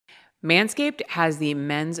Manscaped has the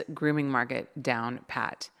men's grooming market down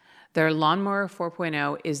pat. Their Lawnmower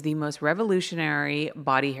 4.0 is the most revolutionary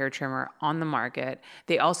body hair trimmer on the market.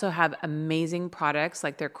 They also have amazing products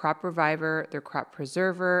like their Crop Reviver, their Crop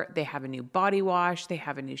Preserver. They have a new body wash. They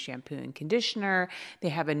have a new shampoo and conditioner. They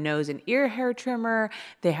have a nose and ear hair trimmer.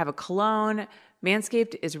 They have a cologne.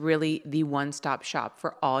 Manscaped is really the one-stop shop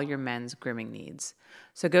for all your men's grooming needs.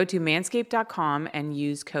 So go to manscaped.com and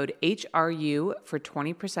use code HRU for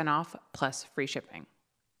 20% off plus free shipping.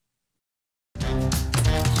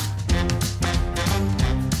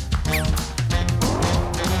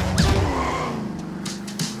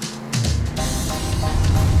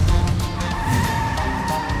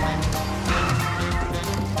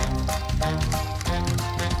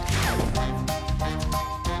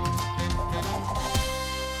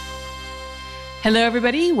 Hello,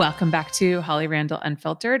 everybody. Welcome back to Holly Randall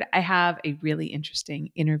Unfiltered. I have a really interesting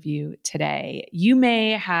interview today. You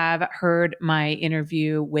may have heard my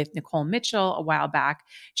interview with Nicole Mitchell a while back.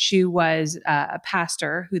 She was a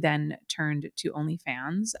pastor who then turned to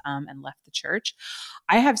OnlyFans and left the church.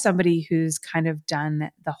 I have somebody who's kind of done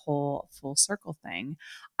the whole full circle thing.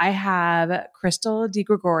 I have Crystal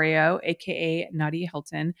DiGregorio, aka Nadia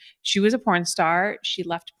Hilton. She was a porn star. She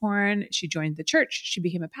left porn. She joined the church. She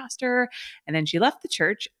became a pastor. And then she left the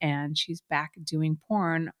church and she's back doing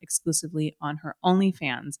porn exclusively on her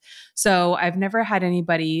OnlyFans. So I've never had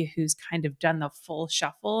anybody who's kind of done the full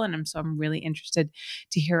shuffle. And I'm really interested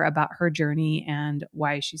to hear about her journey and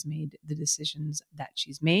why she's made the decisions that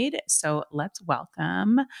she's made. So let's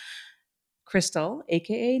welcome Crystal,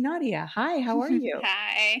 aka Nadia. Hi, how are you?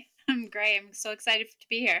 Hi, I'm great. I'm so excited to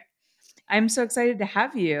be here. I'm so excited to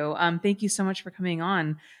have you. Thank you so much for coming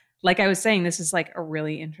on. Like I was saying, this is like a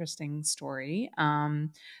really interesting story.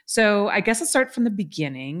 So I guess let's start from the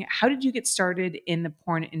beginning. How did you get started in the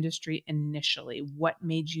porn industry initially? What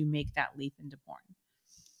made you make that leap into porn?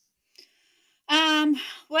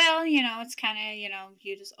 Well, it's kind of,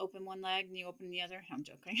 you just open one leg and you open the other. I'm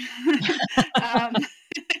joking.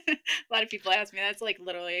 A lot of people ask me, that's like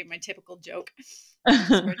literally my typical joke.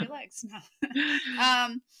 Spread your legs.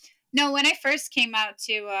 No. No, when I first came out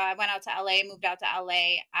I went out to LA, moved out to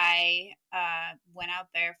LA. I went out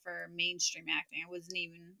there for mainstream acting. I wasn't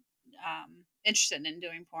even interested in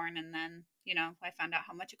doing porn. And then, I found out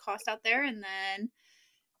how much it cost out there and then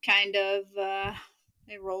kind of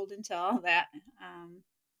it rolled into all that.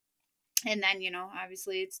 And then,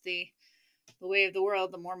 obviously it's the way of the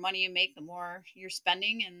world. The more money you make, the more you're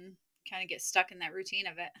spending and kind of get stuck in that routine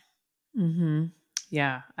of it. Mm-hmm.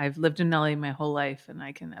 Yeah, I've lived in LA my whole life and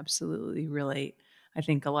I can absolutely relate. I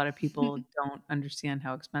think a lot of people don't understand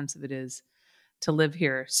how expensive it is to live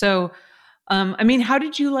here. So, how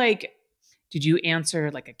did you answer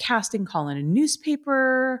like a casting call in a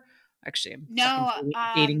newspaper? Actually, I'm fucking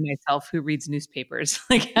dating myself who reads newspapers.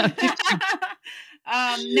 Like, how did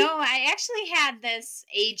you... No, I actually had this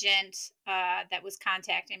agent that was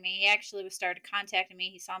contacting me. He actually started contacting me.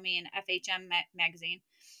 He saw me in FHM magazine.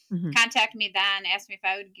 Mm-hmm. Contacted me then, asked me if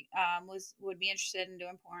I would be interested in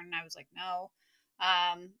doing porn, and I was like, no.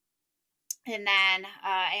 And then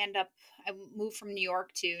I moved from New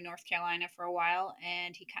York to North Carolina for a while,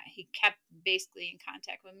 and he kept basically in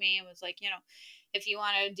contact with me and was like, if you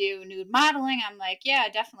want to do nude modeling, I'm like, yeah,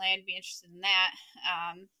 definitely, I'd be interested in that,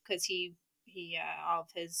 because he all of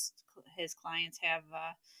his clients have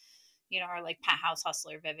are like Penthouse,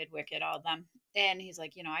 Hustler, Vivid, Wicked, all of them. And he's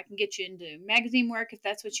like, I can get you into magazine work if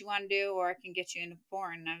that's what you want to do, or I can get you into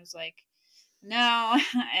porn. And I was like, no,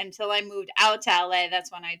 until I moved out to LA,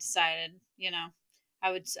 that's when I decided,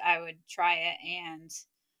 I would try it. And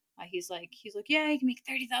he's like, yeah, you can make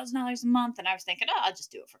 $30,000 a month. And I was thinking, I'll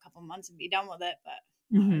just do it for a couple months and be done with it.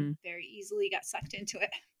 But I very easily got sucked into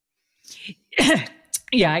it.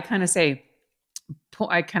 Yeah, I kind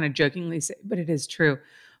of jokingly say, but it is true.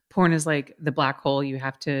 Porn is like the black hole. You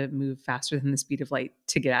have to move faster than the speed of light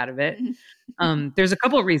to get out of it. There's a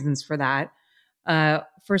couple of reasons for that.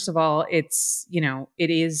 First of all, it's, it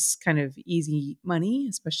is kind of easy money,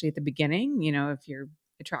 especially at the beginning, if you're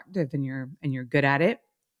attractive and you're good at it.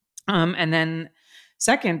 And then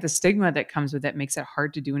second, the stigma that comes with it makes it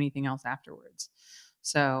hard to do anything else afterwards.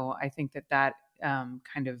 So I think that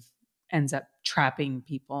kind of ends up trapping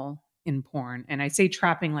people in porn. And I say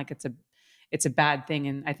trapping like it's a bad thing.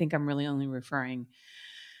 And I think I'm really only referring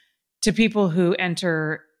to people who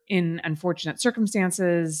enter in unfortunate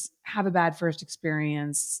circumstances, have a bad first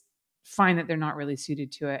experience, find that they're not really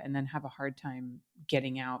suited to it, and then have a hard time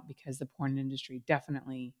getting out, because the porn industry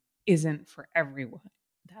definitely isn't for everyone.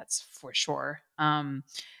 That's for sure.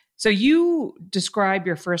 So you describe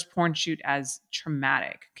your first porn shoot as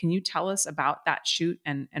traumatic. Can you tell us about that shoot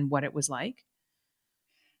and what it was like?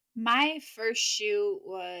 My first shoot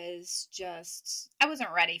was just, I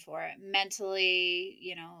wasn't ready for it mentally,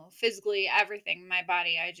 physically, everything. My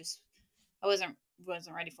body, I wasn't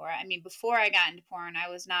ready for it. I mean, before I got into porn,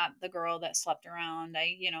 I was not the girl that slept around.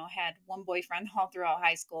 I, had one boyfriend all throughout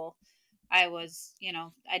high school. I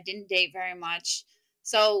didn't date very much.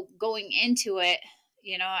 So going into it,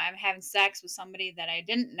 I'm having sex with somebody that I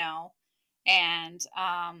didn't know. And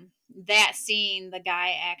that scene, the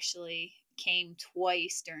guy actually came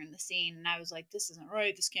twice during the scene. And I was like, this isn't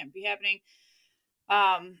right. This can't be happening.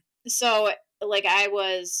 So like I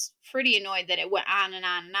was pretty annoyed that it went on and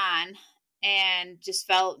on and on, and just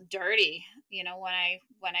felt dirty.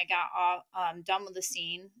 When I got all done with the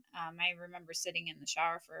scene, I remember sitting in the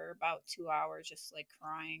shower for about 2 hours, just like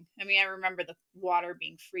crying. I mean, I remember the water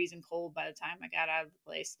being freezing cold by the time I got out of the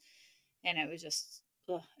place, and it was just,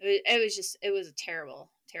 ugh, it was a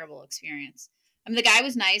terrible, terrible experience. I mean, the guy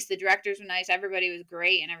was nice, the directors were nice, everybody was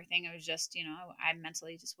great, and everything. It was just, I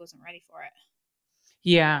mentally just wasn't ready for it.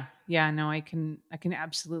 Yeah. Yeah, no, I can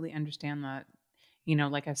absolutely understand that.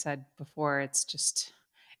 Like I said before,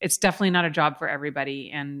 it's definitely not a job for everybody.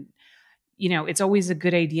 And it's always a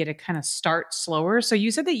good idea to kind of start slower. So you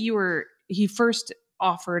said that he first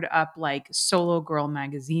offered up like solo girl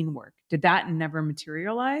magazine work. Did that never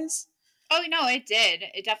materialize? Oh no, it did.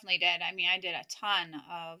 It definitely did. I mean, I did a ton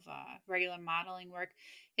of regular modeling work.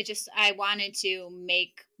 It just, I wanted to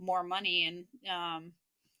make more money, and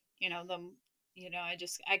you know the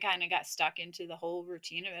I kind of got stuck into the whole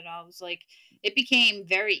routine of it all. It was like, it became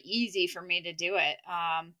very easy for me to do it.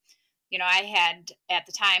 I had, at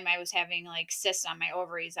the time, I was having like cysts on my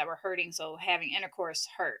ovaries that were hurting, so having intercourse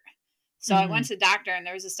hurt. So I went Mhm. to the doctor, and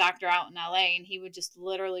there was this doctor out in LA, and he would just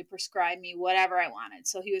literally prescribe me whatever I wanted.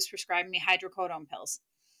 So he was prescribing me hydrocodone pills.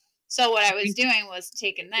 So what I was doing was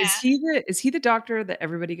taking that. Is he the doctor that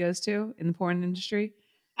everybody goes to in the porn industry?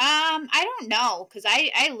 I don't know, because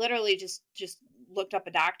I literally just looked up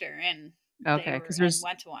a doctor, and Okay, because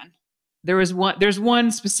went to one. there's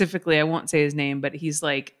one specifically, I won't say his name, but he's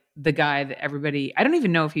like the guy that everybody, I don't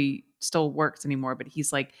even know if he still works anymore, but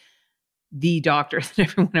he's like the doctor that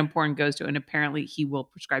everyone in porn goes to, and apparently he will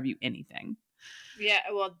prescribe you anything. Yeah,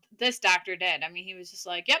 well, this doctor did. I mean, he was just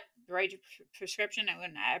like, "Yep, write your prescription." I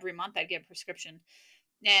went every month. I'd get a prescription,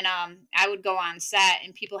 and I would go on set,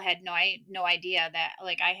 and people had no idea that,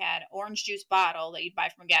 like, I had orange juice bottle that you'd buy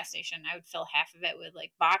from a gas station. I would fill half of it with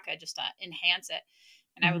like vodka just to enhance it,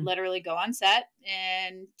 and I would Mhm. literally go on set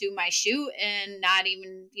and do my shoot, and not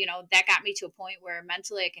even, that got me to a point where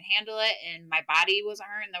mentally I could handle it, and my body wasn't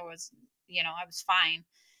hurting. There was, I was fine,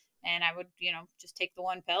 and I would, just take the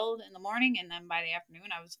one pill in the morning, and then by the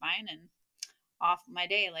afternoon I was fine and off my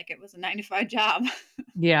day like it was a 9 to 5 job.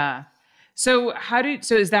 Yeah. So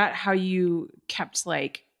is that how you kept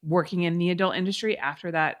like working in the adult industry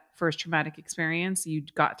after that first traumatic experience? You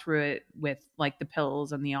got through it with like the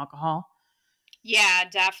pills and the alcohol? Yeah,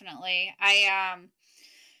 definitely.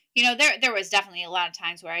 There was definitely a lot of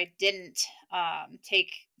times where I didn't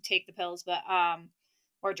take the pills, but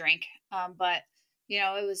or drink. But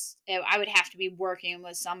I would have to be working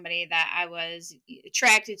with somebody that I was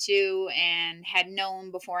attracted to and had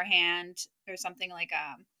known beforehand, or something like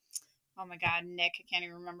oh my god, Nick, I can't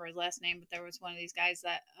even remember his last name, but there was one of these guys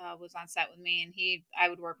that was on set with me, and I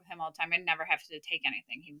would work with him all the time. I'd never have to take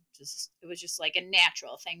anything. It was just like a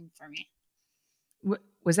natural thing for me.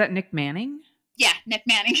 Was that Nick Manning, Yeah, Nick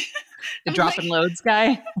Manning. the I'm drop like, and loads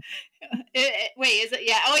guy? wait, is it?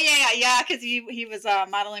 Yeah. Oh yeah. Because he was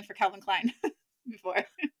modeling for Calvin Klein before. Yep.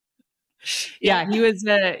 Yeah, he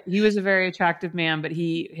was a very attractive man, but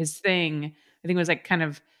his thing, I think, was like kind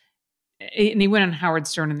of, and he went on Howard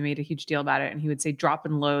Stern and made a huge deal about it. And he would say drop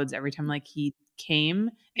and loads every time like he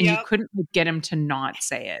came, and you Yep. couldn't like, get him to not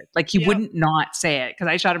say it. Like he Yep. wouldn't not say it, because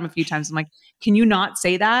I shot him a few times. I'm like, can you not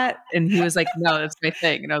say that? And he was like, no, that's my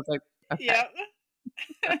thing. And I was like, okay. Yep.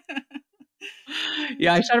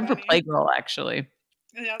 Yeah, It's I too shot him for funny. Playgirl actually.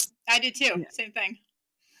 Yep. I did too. Yeah. Same thing.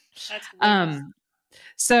 That's hilarious. Um.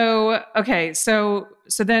 So okay. So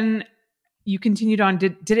then you continued on.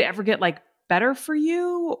 Did it ever get like better for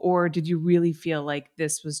you, or did you really feel like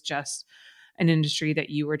this was just an industry that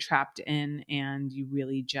you were trapped in and you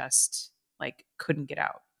really just like couldn't get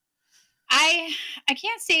out? I I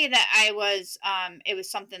can't say that I was it was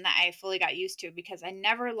something that I fully got used to, because I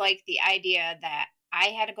never liked the idea that I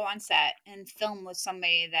had to go on set and film with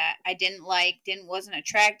somebody that I didn't like, didn't wasn't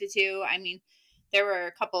attracted to. I mean, there were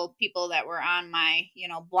a couple of people that were on my,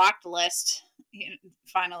 blocked list.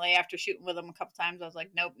 Finally, after shooting with them a couple times, I was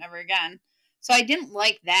like, nope, never again. So I didn't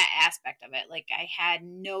like that aspect of it. Like I had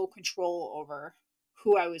no control over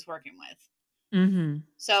who I was working with. Mm-hmm.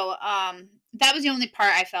 So that was the only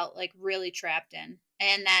part I felt like really trapped in.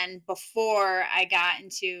 And then before I got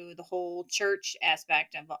into the whole church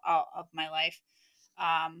aspect of my life,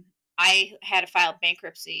 um, I had to file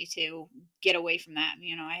bankruptcy to get away from that.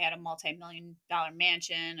 You know, I had a multi-million-dollar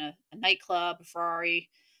mansion, a nightclub, a Ferrari,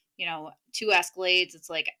 you know, 2 Escalades. It's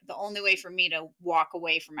like the only way for me to walk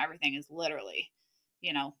away from everything is literally,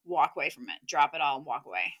 you know, walk away from it, drop it all, and walk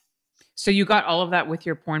away. So you got all of that with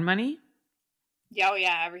your porn money? Yeah, oh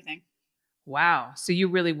yeah, everything. Wow. So you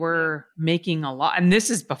really Yeah. were making a lot. And this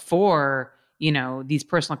is before, these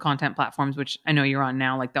personal content platforms, which I know you're on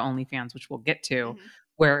now, like the OnlyFans, which we'll get to, Hmm.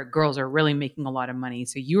 where girls are really making a lot of money.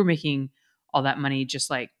 So you were making all that money just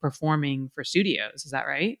like performing for studios. Is that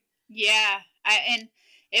right? Yeah, and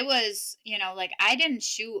it was, you know, like I didn't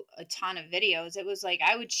shoot a ton of videos. It was like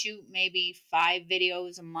I would shoot maybe 5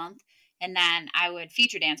 videos a month, and then I would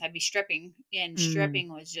feature dance. I'd be stripping, and Mm,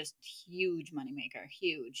 stripping was just huge moneymaker,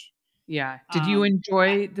 huge. yeah. Did you Um, I,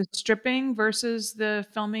 enjoy the stripping versus the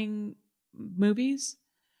filming movies?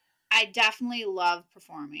 I definitely love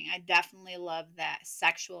performing. I definitely love that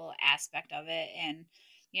sexual aspect of it, and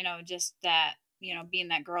you know, just that, you know, being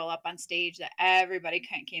that girl up on stage that everybody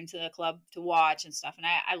came to the club to watch and stuff. And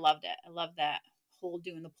I loved it. I loved that whole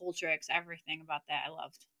doing the pole tricks, everything about that. I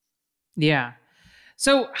loved. Yeah.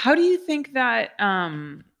 So how do you think that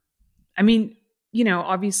I mean,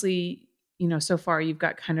 obviously, so far you've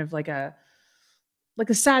got kind of like a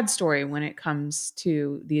sad story when it comes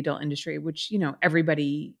to the adult industry, which,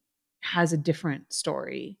 everybody has a different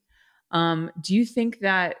story. Do you think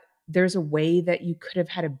that there's a way that you could have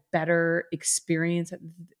had a better experience at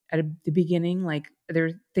the beginning? Like, are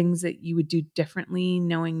there things that you would do differently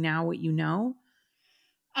knowing now what you know?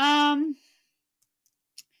 Um,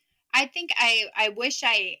 I think I wish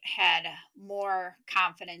I had more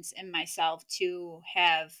confidence in myself to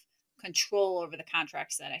have control over the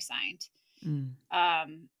contracts that I signed. Mm,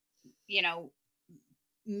 Um, you know,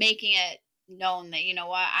 making it known that, you know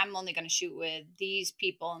what, I'm only going to shoot with these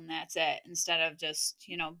people and that's it, instead of just,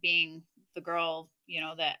 you know, being the girl, you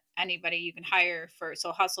know, that anybody you can hire for.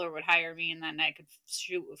 So Hustler would hire me and then I could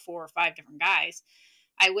shoot with 4 or 5 different guys.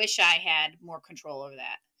 I wish I had more control over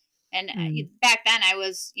that. And mm, back then I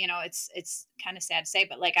was, you know, it's kind of sad to say,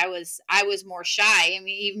 but like I was more shy. I mean,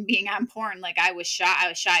 even being on porn, like I was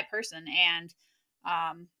a shy person, and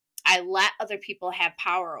I let other people have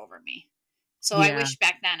power over me. So I yeah. wish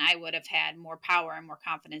back then I would have had more power and more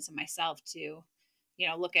confidence in myself to, you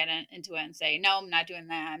know, look at it into it and say, no, I'm not doing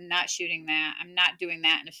that. I'm not shooting that. I'm not doing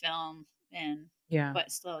that in a film. And, Yeah.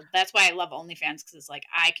 but still, that's why I love OnlyFans, because it's like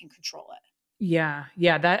I can control it. Yeah,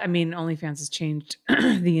 yeah, that I mean, OnlyFans has changed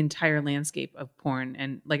the entire landscape of porn,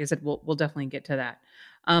 and like I said, we'll definitely get to that.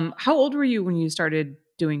 How old were you when you started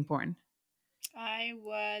doing porn? I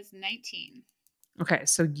was 19. Okay,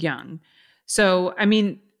 so young. So, I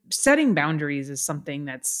mean, setting boundaries is something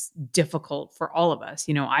that's difficult for all of us.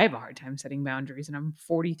 I have a hard time setting boundaries, and I'm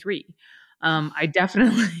 43. I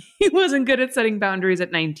definitely wasn't good at setting boundaries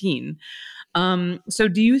at 19. So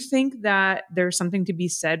do you think that there's something to be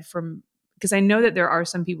said from, because I know that there are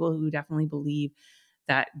some people who definitely believe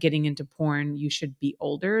that getting into porn, you should be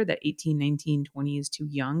older, that 18, 19, 20 is too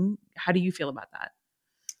young. How do you feel about that?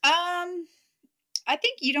 Um, I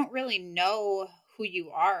think you don't really know who you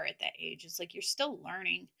are at that age. It's like you're still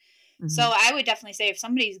learning. So Mhm. I would definitely say if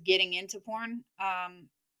somebody's getting into porn,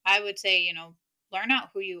 I would say, you know, learn out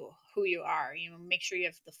who you are. You know, make sure you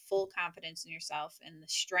have the full confidence in yourself and the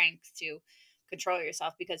strength to control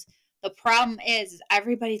yourself, because the problem is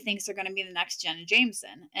everybody thinks they're going to be the next Jenna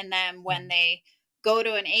Jameson, and then when Mhm. they go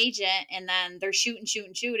to an agent and then they're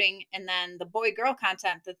shooting, and then the boy girl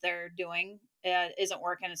content that they're doing isn't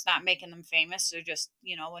working. It's not making them famous. They're just,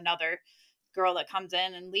 you know, another girl that comes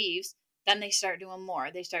in and leaves. Then they start doing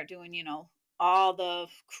more. They start doing, you know, all the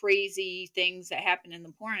crazy things that happen in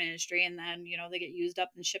the porn industry, and then, you know, they get used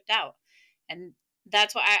up and shipped out. And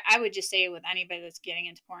that's why I would just say with anybody that's getting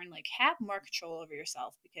into porn, like have more control over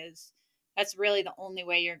yourself, because that's really the only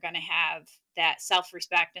way you're going to have that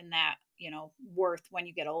self-respect and that, you know, worth when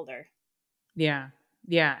you get older. Yeah.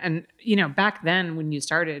 Yeah. And, back then when you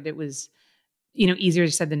started, it was, easier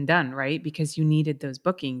said than done, right? Because you needed those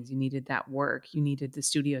bookings, you needed that work, you needed the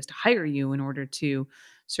studios to hire you in order to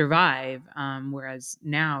survive. Whereas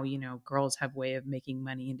now, girls have way of making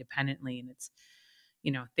money independently, and it's,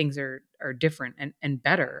 things are different and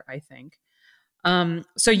better, I think.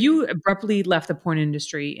 So Hmm. you abruptly left the porn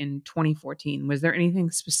industry in 2014. Was there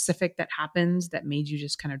anything specific that happened that made you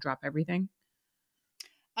just kind of drop everything?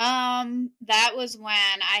 That was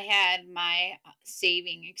when I had my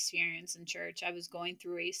saving experience in church. I was going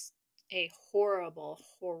through a horrible,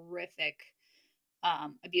 horrific,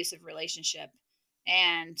 abusive relationship.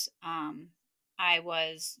 And I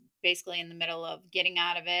was basically in the middle of getting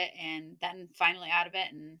out of it and then finally out of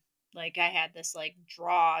it. And like I had this like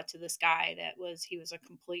draw to this guy he was a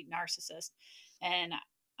complete narcissist. And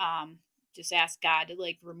just asked God to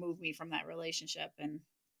like remove me from that relationship. And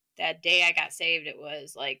that day I got saved, it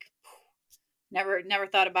was like never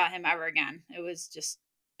thought about him ever again. It was just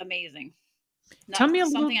amazing. Tell me a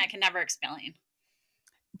Something little I can never explain.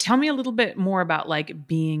 Tell me a little bit more about like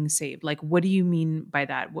being saved. Like, what do you mean by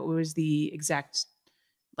that? What was the exact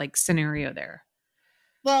like scenario there?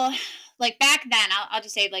 Well, like back then, I'll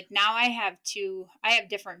just say like now I have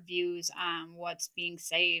different views on what's being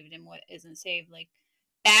saved and what isn't saved. Like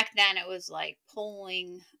back then, it was like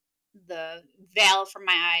pulling the veil from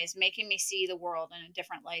my eyes, making me see the world in a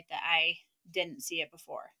different light that I didn't see it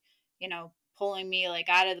before. You know, pulling me like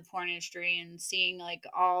out of the porn industry and seeing like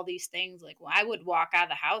all these things. Like, well, I would walk out of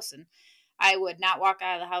the house and I would not walk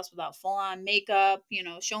out of the house without full on makeup, you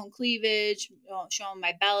know, showing cleavage, showing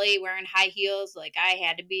my belly, wearing high heels. Like I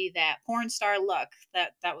had to be that porn star look.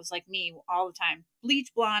 That was like me all the time.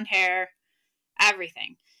 Bleach blonde hair,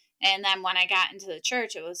 everything. And then when I got into the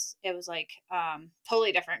church, it was like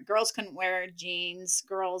totally different. Girls couldn't wear jeans.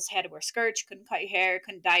 Girls had to wear skirts. You couldn't cut your hair.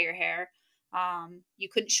 Couldn't dye your hair. You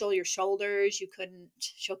couldn't show your shoulders. You couldn't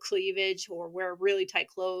show cleavage or wear really tight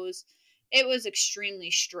clothes. It was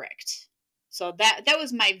extremely strict. So that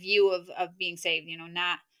was my view of being saved. You know,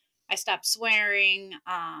 I stopped swearing.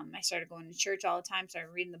 I started going to church all the time.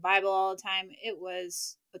 Started reading the Bible all the time. It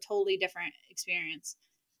was a totally different experience.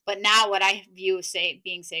 But now what I view as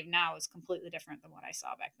being saved now is completely different than what I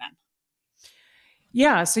saw back then.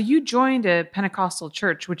 Yeah. So you joined a Pentecostal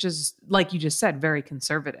church, which is, like you just said, very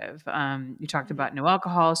conservative. You talked about no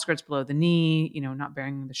alcohol, skirts below the knee, you know, not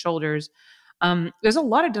bearing the shoulders. There's a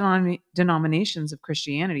lot of denominations of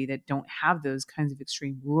Christianity that don't have those kinds of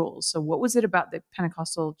extreme rules. So what was it about the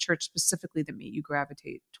Pentecostal church specifically that made you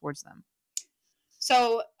gravitate towards them?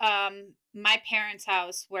 So my parents'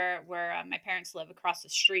 house, where my parents live across the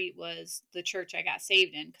street, was the church I got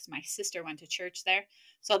saved in because my sister went to church there.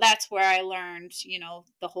 So that's where I learned, you know,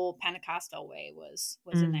 the whole Pentecostal way was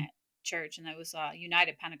in that church, and it was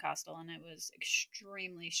United Pentecostal, and it was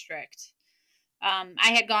extremely strict.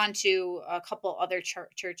 I had gone to a couple other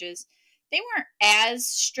churches. They weren't as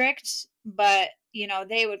strict, but you know,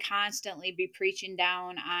 they would constantly be preaching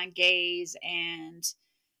down on gays and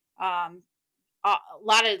a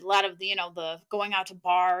lot of the, you know, the going out to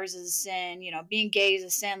bars is a sin, you know, being gay is a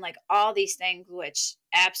sin, like all these things, which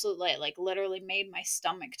absolutely like literally made my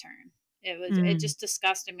stomach turn. It just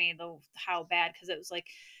disgusted me how bad, because it was like,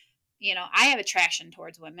 you know, I have attraction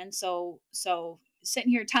towards women, so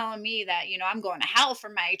sitting here telling me that, you know, I'm going to hell for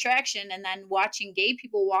my attraction, and then watching gay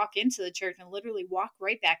people walk into the church and literally walk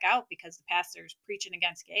right back out because the pastor's preaching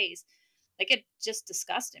against gays, like it just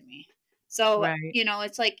disgusted me. So, Right. you know,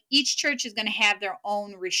 it's like each church is going to have their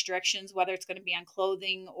own restrictions, whether it's going to be on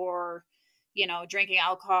clothing or, you know, drinking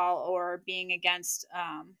alcohol or being against,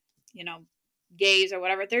 you know, gays or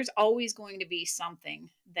whatever. There's always going to be something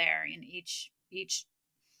there in each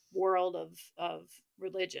world of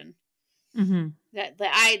religion Mm-hmm. that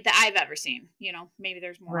I've ever seen. You know, maybe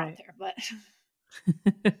there's more out Right. there,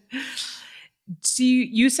 but So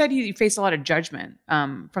you said you faced a lot of judgment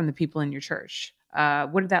from the people in your church.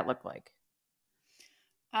 What did that look like?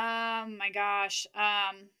 my gosh.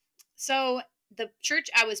 So the church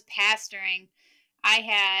I was pastoring, I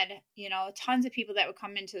had, you know, tons of people that would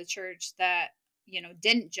come into the church that, you know,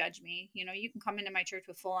 didn't judge me. You know, you can come into my church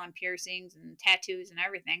with full on piercings and tattoos and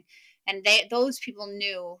everything. And those people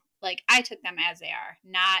knew, like, I took them as they are.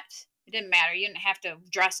 It didn't matter. You didn't have to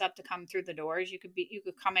dress up to come through the doors. You could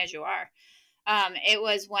come as you are. It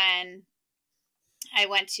was when I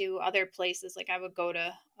went to other places, like I would go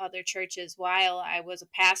to other churches while I was a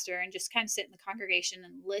pastor and just kind of sit in the congregation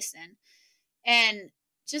and listen. And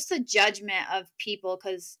just the judgment of people,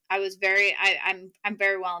 because I'm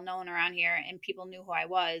very well known around here and people knew who I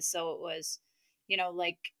was. So it was, you know,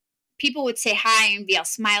 like people would say hi and be all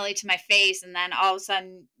smiley to my face, and then all of a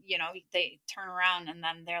sudden, you know, they turn around and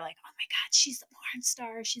then they're like, oh my God, she's the porn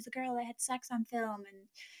star, she's the girl that had sex on film. And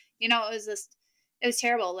you know, it was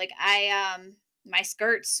terrible. Like my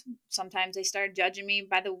skirts, sometimes they started judging me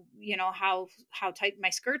by the, you know, how tight my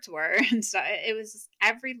skirts were. And so it was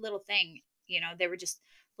every little thing, you know, they were just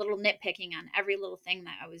little nitpicking on every little thing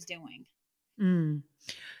that I was doing. Mm.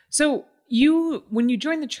 So when you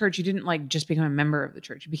joined the church, you didn't like just become a member of the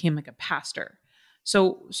church. You became like a pastor.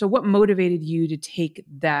 So what motivated you to take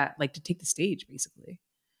that, like to take the stage basically?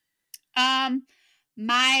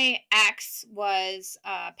 My ex was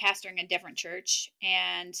pastoring a different church,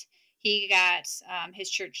 and he got his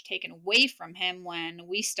church taken away from him when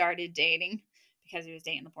we started dating because he was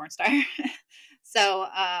dating the porn star. So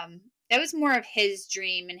that was more of his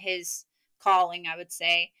dream and his calling, I would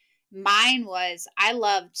say. Mine was I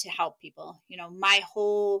love to help people. My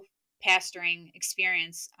whole pastoring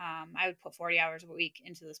experience, I would put 40 hours a week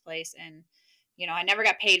into this place, and I never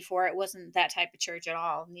got paid for it. It wasn't that type of church at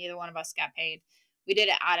all. Neither one of us got paid. We did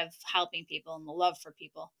it out of helping people and the love for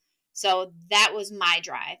people. So that was my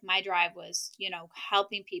drive. My drive was,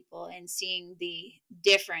 helping people and seeing the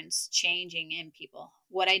difference changing in people.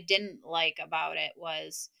 What I didn't like about it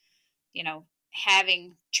was,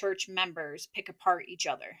 having church members pick apart each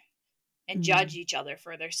other and judge each other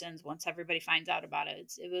for their sins once everybody finds out about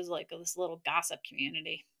it. It was like this little gossip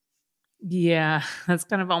community. Yeah, that's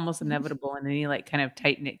kind of almost inevitable in any like kind of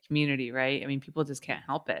tight-knit community, right? I mean, people just can't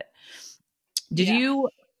help it. Did Yeah. you,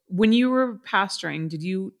 when you were pastoring, did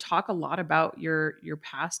you talk a lot about your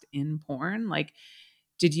past in porn? Like,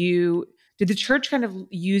 did the church kind of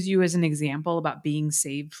use you as an example about being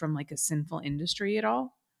saved from like a sinful industry at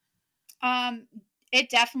all? Um, it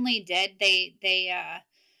definitely did. That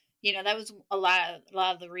was a lot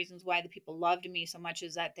of the reasons why the people loved me so much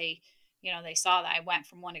is that they saw that I went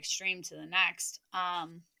from one extreme to the next.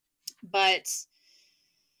 But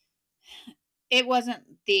it wasn't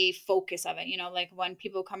the focus of it. Like when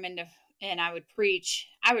people come into and I would preach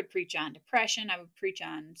on depression. I would preach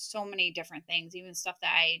on so many different things, even stuff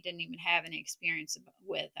that I didn't even have any experience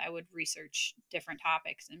with. I would research different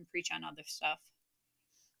topics and preach on other stuff.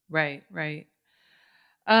 Right, right.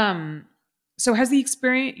 Um, so has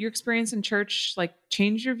your experience in church like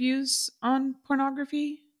changed your views on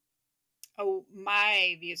pornography? Oh,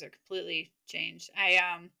 my views are completely changed.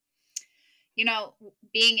 You know,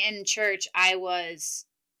 being in church, I was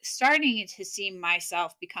starting to see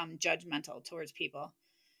myself become judgmental towards people,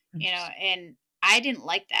 Interesting. and I didn't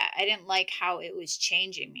like that. I didn't like how it was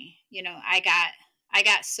changing me. I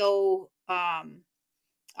got so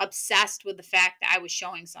obsessed with the fact that I was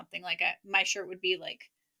showing something like my shirt would be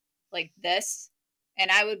like this,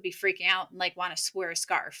 and I would be freaking out and like want to wear a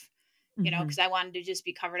scarf, Mhm. because I wanted to just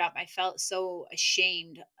be covered up. I felt so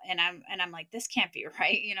ashamed, and I'm like, this can't be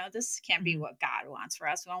right. This can't be Mhm. what God wants for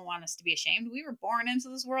us. We don't want us to be ashamed. We were born into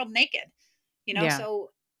this world naked, Yeah.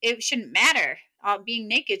 so it shouldn't matter. Being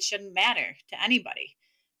naked shouldn't matter to anybody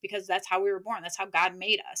because that's how we were born. That's how God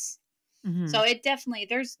made us. So Mhm. it definitely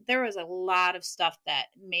there was a lot of stuff that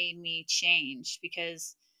made me change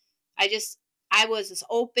because I just I was this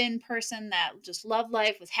open person that just loved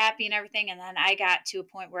life, was happy and everything, and then I got to a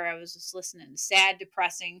point where I was just listening to sad,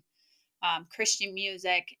 depressing Christian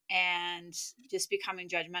music and just becoming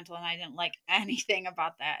judgmental, and I didn't like anything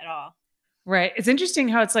about that at all. Right. It's interesting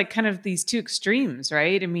how it's like kind of these two extremes,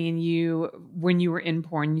 right? I mean, when you were in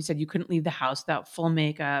porn, you said you couldn't leave the house without full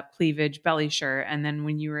makeup, cleavage, belly shirt. And then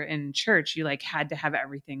when you were in church, you like had to have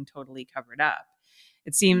everything totally covered up.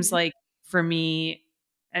 It seems Hmm. like for me,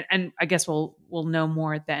 and I guess we'll know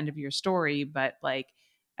more at the end of your story, but like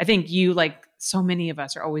I think you like so many of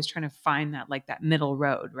us are always trying to find that like that middle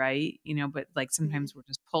road, right? But like Hmm. sometimes we're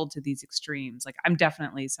just pulled to these extremes. Like I'm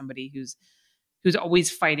definitely somebody who's always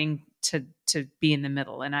fighting to be in the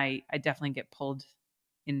middle, and I definitely get pulled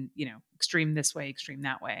in, extreme this way, extreme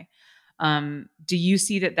that way. Do you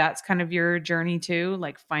see that that's kind of your journey too,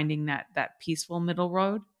 like finding that peaceful middle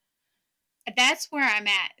road? That's where I'm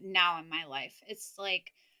at now in my life. It's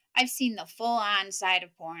like I've seen the full on side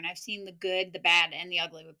of porn. I've seen the good, the bad, and the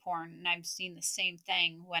ugly with porn. And I've seen the same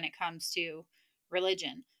thing when it comes to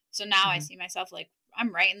religion. So now I Mhm. see myself like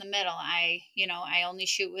I'm right in the middle. I only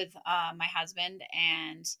shoot with my husband,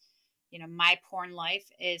 and my porn life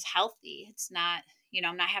is healthy. It's not,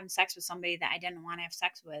 I'm not having sex with somebody that I didn't want to have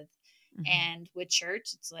sex with. Mhm. And with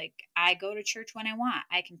church, it's like I go to church when I want.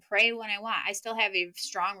 I can pray when I want. I still have a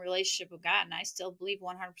strong relationship with God, and I still believe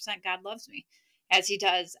 100% God loves me as he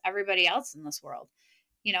does everybody else in this world.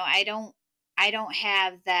 I don't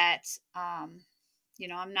have that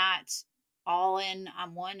I'm not all in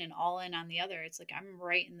on one and all in on the other. It's like I'm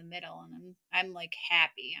right in the middle, and I'm like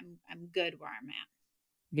happy. I'm good where I'm at.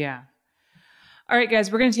 Yeah. All right,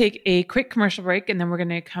 guys, we're going to take a quick commercial break and then we're going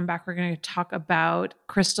to come back. We're going to talk about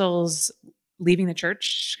Crystal's leaving the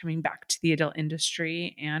church, coming back to the adult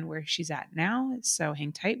industry, and where she's at now. So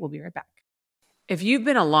hang tight. We'll be right back. If you've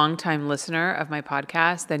been a longtime listener of my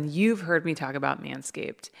podcast, then you've heard me talk about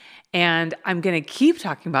Manscaped. And I'm going to keep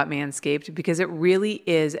talking about Manscaped because it really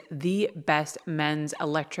is the best men's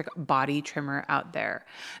electric body trimmer out there.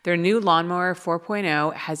 Their new Lawnmower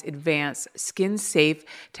 4.0 has advanced skin-safe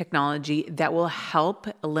technology that will help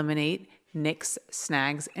eliminate nicks,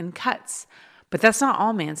 snags, and cuts. But that's not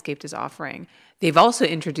all Manscaped is offering. They've also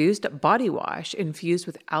introduced body wash infused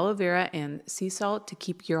with aloe vera and sea salt to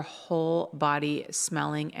keep your whole body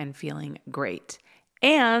smelling and feeling great.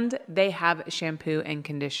 And they have shampoo and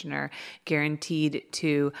conditioner guaranteed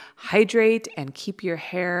to hydrate and keep your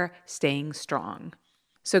hair staying strong.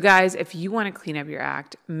 So guys, if you want to clean up your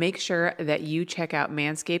act, make sure that you check out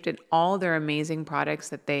Manscaped and all their amazing products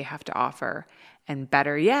that they have to offer. And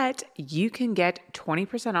better yet, you can get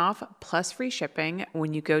 20% off plus free shipping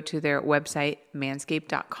when you go to their website,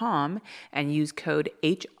 manscaped.com, and use code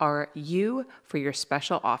HRU for your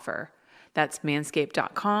special offer. That's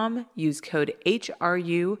manscaped.com. Use code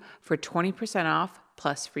HRU for 20% off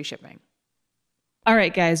plus free shipping. All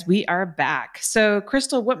right, guys, we are back. So,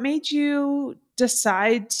 Crystal, what made you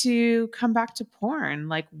decide to come back to porn?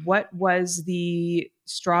 Like, what was the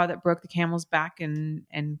straw that broke the camel's back and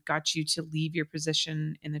got you to leave your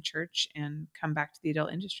position in the church and come back to the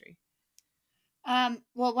adult industry?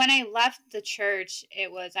 Well, when I left the church, I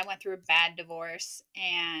went through a bad divorce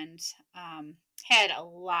and had a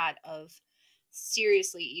lot of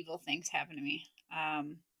seriously evil things happen to me.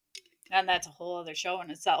 And that's a whole other show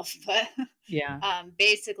in itself. But Yeah.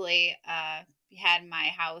 basically, we had my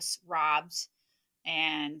house robbed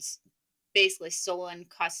and basically stolen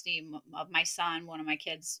custody of my son, one of my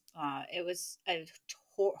kids. It was a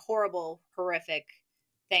horrible, horrific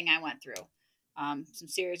thing I went through. Some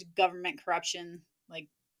serious government corruption. Like,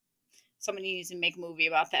 somebody needs to make a movie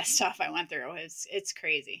about that stuff I went through. It's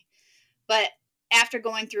crazy. But after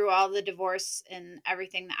going through all the divorce and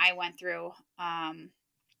everything that I went through,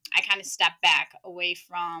 I kind of stepped back away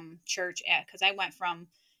from church because I went from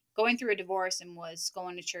going through a divorce and was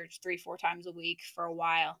going to church 3-4 times a week for a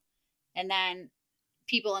while. And then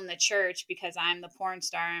people in the church, because I'm the porn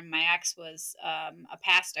star and my ex was a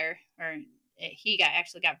pastor, or he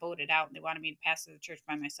actually got voted out and they wanted me to pastor the church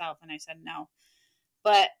by myself. And I said no.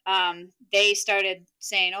 But they started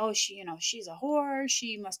saying, oh, she's a whore.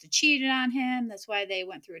 She must have cheated on him. That's why they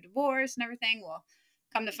went through a divorce and everything. Well,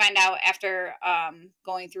 come to find out after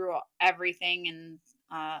going through everything and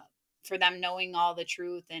for them knowing all the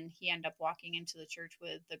truth, and he ended up walking into the church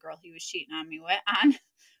with the girl he was cheating on me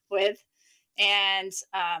with. And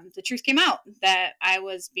the truth came out that I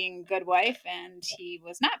was being a good wife and he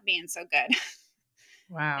was not being so good.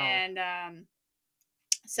 Wow. And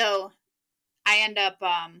so I end up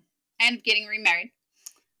getting remarried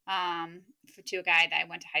to a guy that I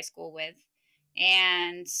went to high school with.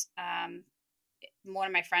 And one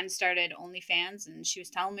of my friends started OnlyFans and she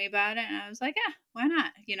was telling me about it. And I was like, yeah, why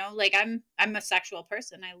not? Like I'm a sexual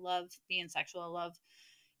person. I love being sexual. I love,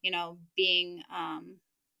 being,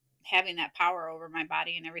 having that power over my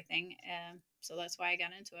body and everything. So that's why I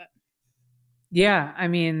got into it. Yeah, I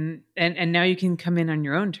mean, and now you can come in on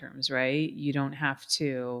your own terms, right? You don't have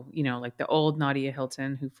to, like the old Nadia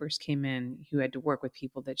Hilton who first came in, who had to work with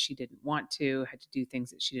people that she didn't want to, had to do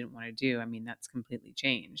things that she didn't want to do. I mean, that's completely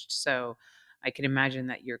changed. So I can imagine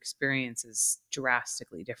that your experience is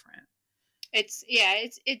drastically different. It's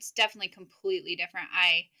definitely completely different.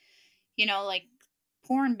 Like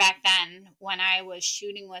porn back then, when I was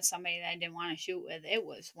shooting with somebody that I didn't want to shoot with, it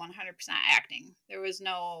was 100% acting. There was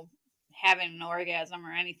no having an orgasm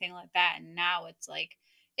or anything like that. And now it's like,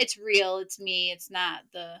 it's real. It's me. It's not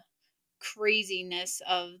the craziness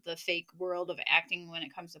of the fake world of acting when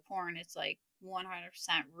it comes to porn. It's like 100%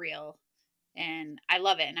 real. And I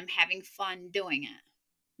love it. And I'm having fun doing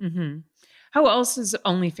it. Mm-hmm. How else is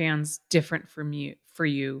OnlyFans different for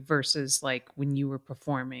you versus like when you were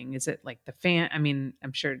performing? Is it like the fan? I mean,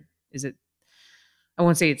 I'm sure. Is it? I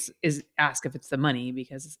won't say ask if it's the money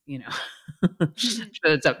because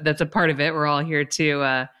sure that's a part of it. We're all here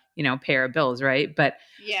to pay our bills, right? But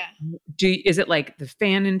yeah, is it like the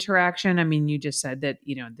fan interaction? I mean, you just said that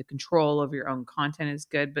the control of your own content is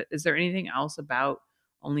good, but is there anything else about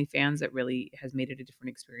OnlyFans that really has made it a different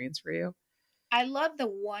experience for you? I love the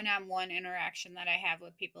one-on-one interaction that I have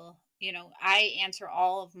with people. I answer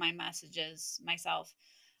all of my messages myself.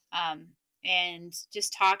 And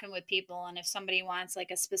just talking with people. And if somebody wants like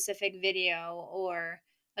a specific video or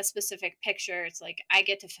a specific picture, it's like I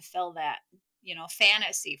get to fulfill that,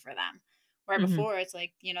 fantasy for them. Where Mm-hmm. before it's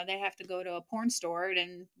like, they have to go to a porn store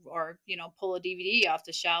or pull a DVD off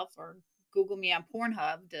the shelf or Google me on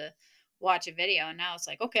Pornhub to watch a video. And now it's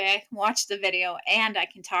like, okay, I can watch the video and I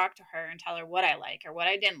can talk to her and tell her what I like or what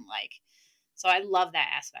I didn't like. So I love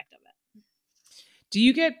that aspect of it. Do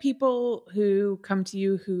you get people who come to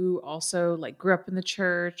you who also like grew up in the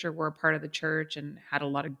church or were a part of the church and had a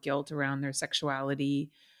lot of guilt around their sexuality?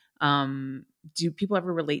 Do people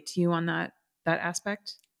ever relate to you on that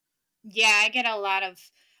aspect? Yeah, I get a lot of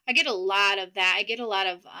that. I get a lot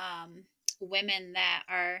of women that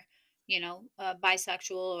are,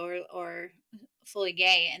 bisexual or fully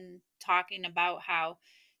gay, and talking about how,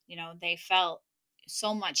 they felt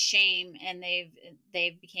so much shame, and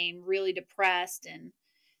they've became really depressed, and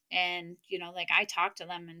like I talk to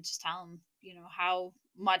them and just tell them, how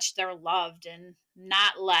much they're loved, and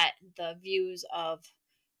not let the views of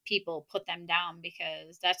people put them down,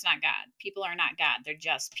 because that's not God. People are not God. They're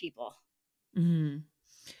just people. Mhm.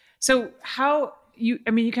 So how you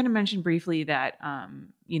I mean, you kind of mentioned briefly that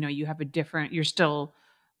you have a different you're still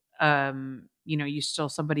you still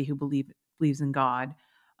somebody who believes in God.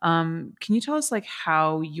 Can you tell us like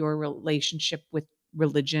how your relationship with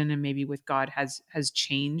religion and maybe with God has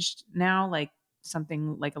changed now? Like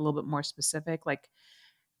something like a little bit more specific? Like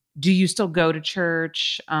do you still go to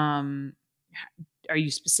church? Are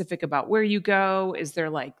you specific about where you go? Is there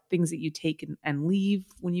like things that you take and leave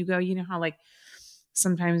when you go? You know how like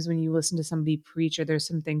sometimes when you listen to somebody preach, or there's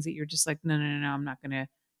some things that you're just like, no, no, no, no, I'm not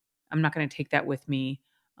gonna take that with me.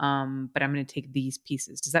 But I'm gonna take these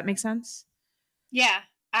pieces. Does that make sense? Yeah,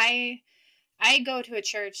 I go to a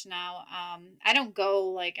church now. I don't go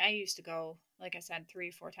like I used to go, like I said,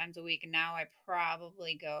 3, 4 times a week, and now I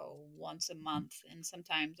probably go once a month, and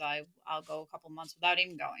sometimes I'll go a couple months without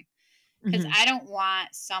even going, because Hmm. I don't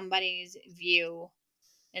want somebody's view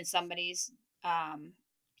and somebody's um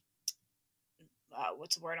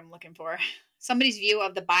what's the word I'm looking for? Somebody's view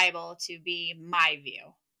of the Bible to be my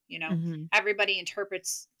view. Hmm. Everybody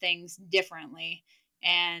interprets things differently.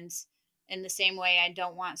 And in the same way, I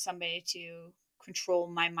don't want somebody to control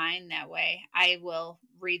my mind that way. I will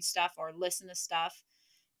read stuff or listen to stuff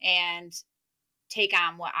and take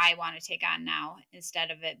on what I want to take on now,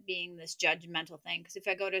 instead of it being this judgmental thing. Because if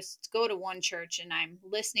I go to one church and I'm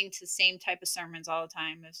listening to the same type of sermons all the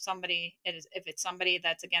time, if it's somebody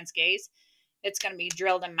that's against gays, it's going to be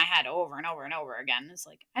drilled in my head over and over and over again. It's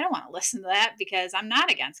like, I don't want to listen to that, because I'm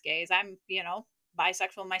not against gays. I'm,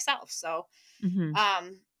 bisexual myself. So, Hmm.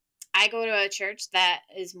 um, I go to a church that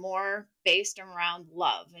is more based around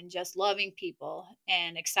love and just loving people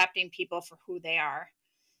and accepting people for who they are.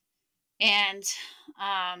 And,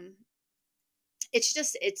 um,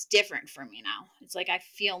 it's different for me now. It's like I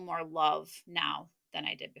feel more love now than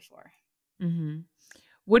I did before. Hmm.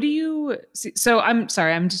 What do you see? So I'm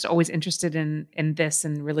sorry, I'm just always interested in this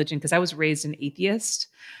and religion because I was raised an atheist.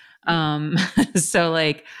 Mm. Um, so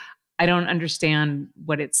like I don't understand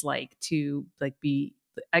what it's like to like be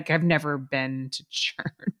like I've never been to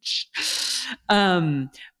church.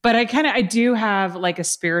 Um, but I do have like a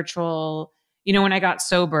spiritual, when I got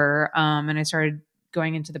sober, and I started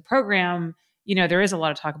going into the program, there is a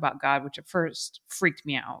lot of talk about God, which at first freaked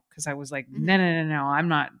me out because I was like, no, Hmm. no, no, no, I'm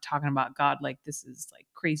not talking about God like this is like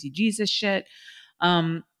crazy Jesus shit.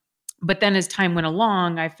 Um, but then as time went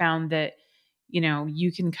along, I found that,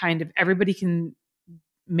 you can kind of everybody can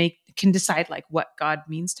decide like what God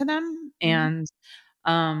means to them Hmm. and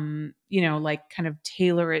like kind of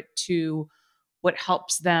tailor it to what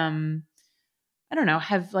helps them, I don't know,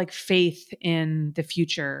 have like faith in the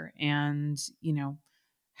future and,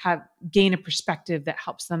 have gain a perspective that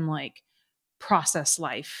helps them like process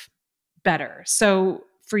life better. So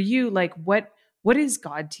for you, like what is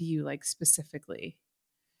God to you like specifically?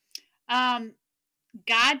 Um,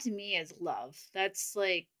 God to me is love. That's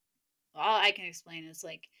like all I can explain is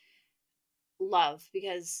like love,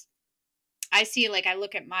 because I see, like, I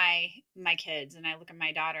look at my kids, and I look at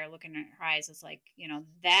my daughter, looking at her eyes. It's like,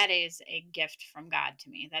 that is a gift from God to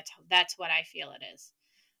me. That's what I feel it is.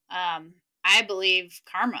 I believe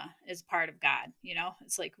karma is part of God.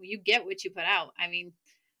 It's like, well, you get what you put out. I mean,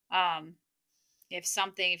 um,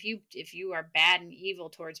 if you are bad and evil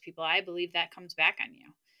towards people, I believe that comes back on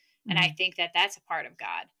you, and I Mhm. think that that's a part of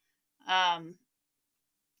God. Um,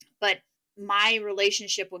 but my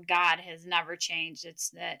relationship with God has never changed.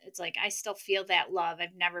 It's like I still feel that love.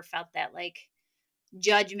 I've never felt that like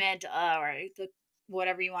judgment, or the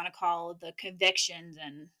whatever you want to call the convictions,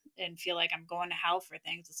 and feel like I'm going to hell for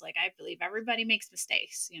things. It's like I believe everybody makes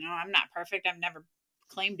mistakes. I'm not perfect. I've never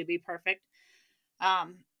claimed to be perfect.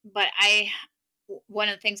 But one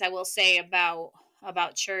of the things I will say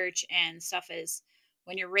about church and stuff is,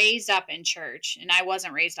 when you're raised up in church, and I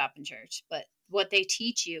wasn't raised up in church, but what they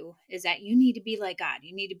teach you is that you need to be like God.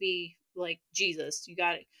 You need to be like Jesus.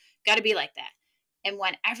 Got to be like that. And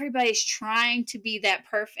when everybody's trying to be that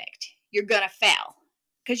perfect, you're going to fail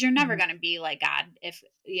because you're never Mhm. going to be like God. If,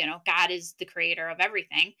 God is the creator of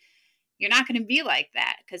everything, you're not going to be like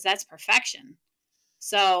that because that's perfection.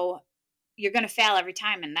 So you're going to fail every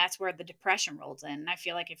time. And that's where the depression rolls in. And I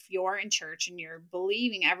feel like if you're in church and you're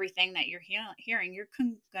believing everything that you're hearing, you're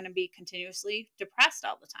going to be continuously depressed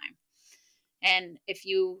all the time. And if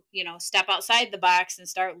step outside the box and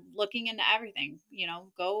start looking into everything,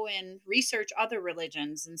 go and research other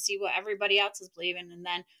religions and see what everybody else is believing, and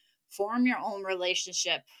then form your own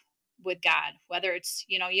relationship with God. Whether it's,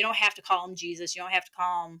 you don't have to call him Jesus, you don't have to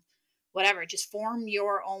call him whatever, just form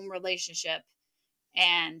your own relationship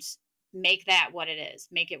and make that what it is.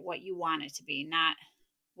 Make it what you want it to be, not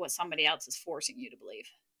what somebody else is forcing you to believe.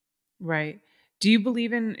 Right. Do you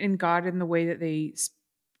believe in God in the way that they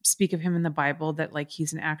speak of him in the Bible, that like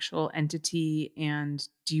he's an actual entity? And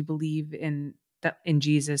do you believe in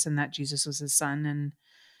Jesus, and that Jesus was his son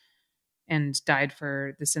and died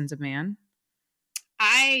for the sins of man?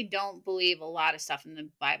 I don't believe a lot of stuff in the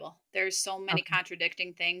Bible. There's so many Okay.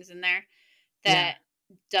 contradicting things in there Yeah. that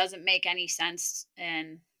doesn't make any sense.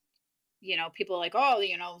 And people are like, oh,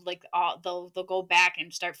 like they'll go back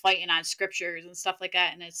and start fighting on scriptures and stuff like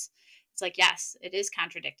that. And it's like, yes, it is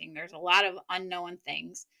contradicting. There's a lot of unknown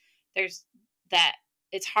things. There's that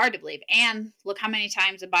it's hard to believe. And look how many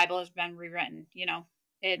times the Bible has been rewritten.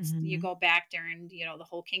 It's you Mhm. go back during the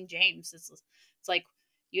whole King James. It's like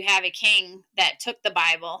you have a king that took the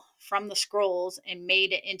Bible from the scrolls and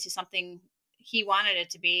made it into something he wanted it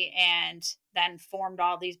to be, and then formed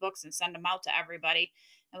all these books and sent them out to everybody,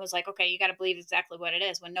 and was like, okay, you got to believe exactly what it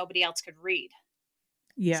is when nobody else could read.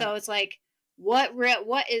 Yeah. So it's like, what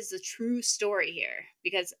is the true story here?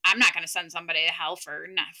 Because I'm not going to send somebody to hell for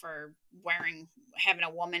not for having a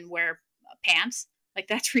woman wear pants. Like,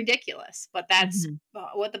 that's ridiculous. But that's Mhm.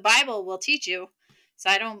 what the Bible will teach you. So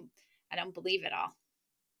I don't believe it all.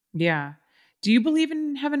 Yeah. Do you believe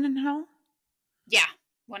in heaven and hell? Yeah,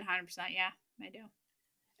 100%. Yeah, I do.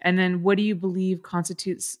 And then what do you believe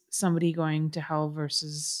constitutes somebody going to hell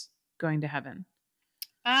versus going to heaven?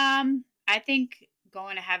 I think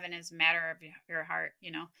going to heaven is a matter of your heart.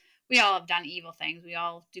 We all have done evil things. We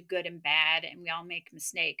all do good and bad, and we all make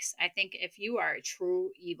mistakes. I think if you are a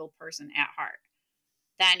true evil person at heart,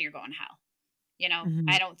 then you're going to hell. I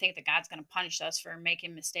Mhm. don't think that God's going to punish us for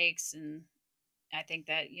making mistakes. And I think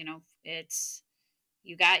that, it's,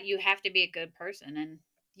 you have to be a good person, and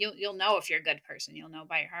you'll know if you're a good person. You'll know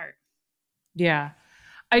by your heart. Yeah.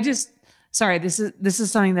 I just sorry, this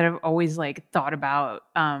is something that I've always like thought about,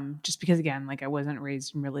 just because again, like I wasn't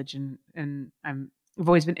raised in religion, and I've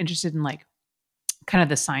always been interested in like kind of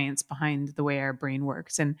the science behind the way our brain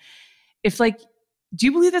works. And if like do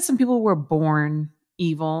you believe that some people were born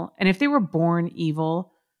evil? And if they were born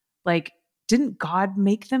evil, like didn't God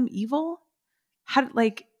make them evil? How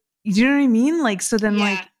like do you know what I mean? Like so then Yeah.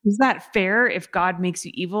 like is that fair if God makes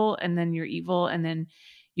you evil and then you're evil and then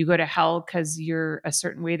you go to hell cuz you're a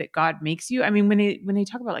certain way that God makes you? I mean when they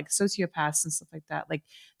talk about like sociopaths and stuff like that, like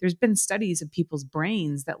there's been studies of people's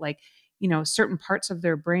brains that like, certain parts of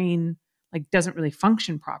their brain like doesn't really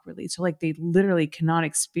function properly. So like they literally cannot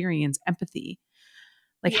experience empathy.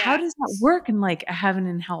 Like how Yeah. does that work in like a heaven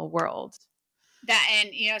and hell world? That, and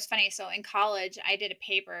it's funny. So in college, I did a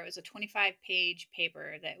paper. It was a 25-page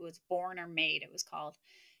paper that was Born or Made, it was called.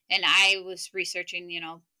 And I was researching,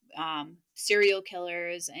 serial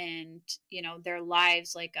killers and, their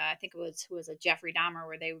lives. Like, I think it was, who was a Jeffrey Dahmer,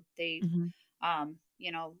 where they, Mhm.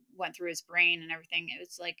 went through his brain and everything. It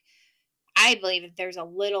was like, I believe that there's a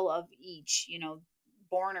little of each,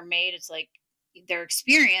 Born or Made. It's like their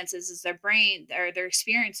experiences is their brain, or their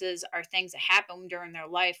experiences are things that happen during their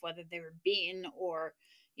life, whether they were beaten or,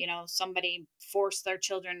 somebody forced their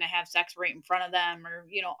children to have sex right in front of them, or,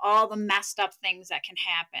 all the messed up things that can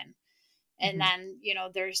happen. And Mhm.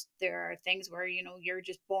 then, there are things where, you're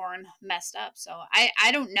just born messed up. So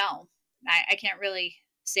I don't know. I can't really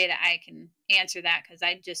say that I can answer that because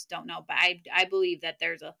I just don't know. But I believe that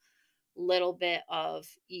there's a little bit of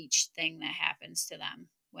each thing that happens to them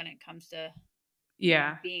when it comes to,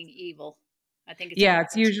 Yeah. being evil. I think it's Yeah, all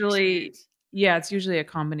it's what you usually experience. yeah, it's usually a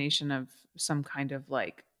combination of some kind of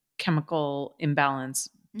like chemical imbalance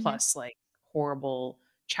Hmm. plus like horrible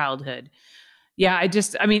childhood. Yeah,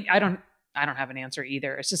 I mean, I don't have an answer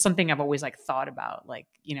either. It's just something I've always like thought about like,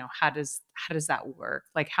 how does that work?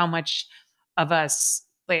 Like how much of us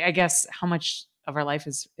like I guess how much of our life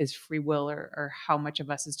is free will, or how much of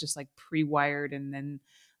us is just like pre-wired and then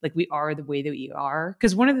like we are the way that we are?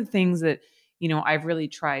 Because one of the things that, I've really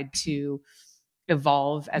tried to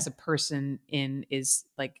evolve as a person in is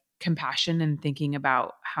like compassion and thinking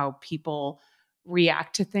about how people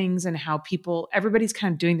react to things and how everybody's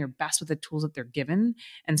kind of doing their best with the tools that they're given.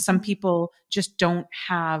 And some people just don't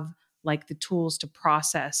have like the tools to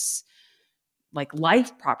process like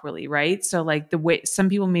life properly, right? So like the way some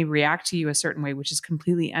people may react to you a certain way, which is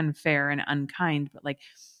completely unfair and unkind, but like,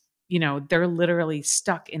 they're literally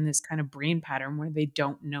stuck in this kind of brain pattern where they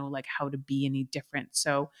don't know like how to be any different.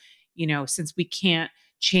 So, since we can't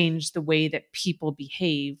change the way that people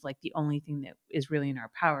behave, like the only thing that is really in our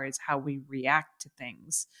power is how we react to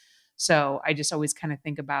things. So I just always kind of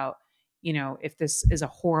think about, if this is a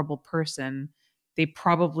horrible person, they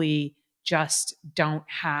probably just don't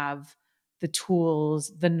have the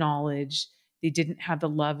tools, the knowledge. They didn't have the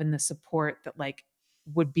love and the support that like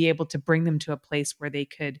would be able to bring them to a place where they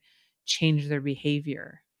could change their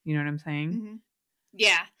behavior. You know what I'm saying? Mm-hmm.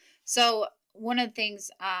 Yeah. So one of the things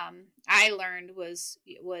I learned was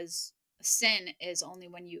sin is only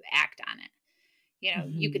when you act on it.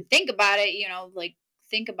 You can think about it, like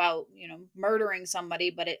think about, murdering somebody,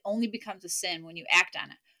 but it only becomes a sin when you act on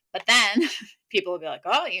it. But then people will be like,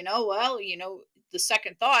 oh, the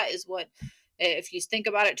second thought is what, if you think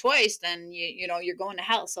about it twice, then you're going to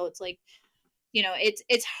hell. So it's like,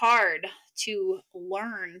 it's hard to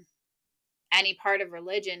learn any part of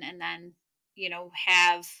religion and then,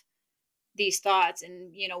 have these thoughts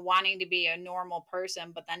and, wanting to be a normal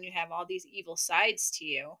person, but then you have all these evil sides to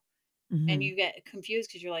you. And you get confused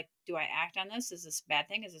because you're like, do I act on this? Is this a bad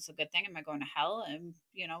thing? Is this a good thing? Am I going to hell? And,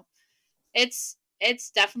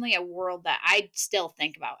 it's definitely a world that I still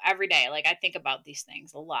think about every day. Like I think about these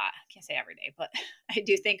things a lot. I can't say every day, but I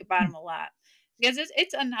do think about them a lot because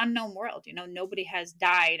it's an unknown world. Nobody has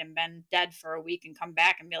died and been dead for a week and come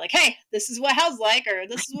back and be like, hey, this is what hell's like, or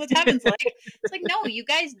this is what heaven's like. It's like, no, you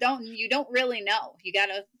don't really know. You got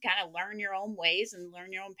to kind of learn your own ways and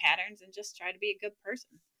learn your own patterns and just try to be a good person.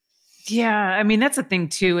 Yeah. I mean, that's the thing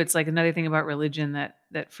too. It's like another thing about religion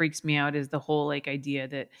that freaks me out is the whole like idea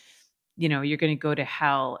that, you're going to go to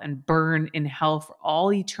hell and burn in hell for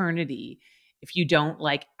all eternity if you don't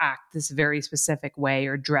like act this very specific way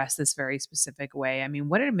or dress this very specific way. I mean,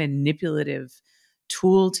 what a manipulative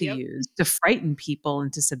tool to use to frighten people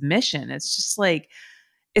into submission. It's just like,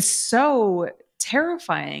 it's so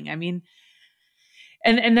terrifying. I mean,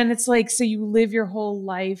 and then it's like, so you live your whole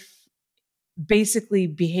life basically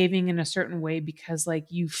behaving in a certain way because like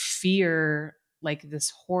you fear like this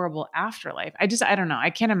horrible afterlife. I don't know. I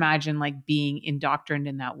can't imagine like being indoctrined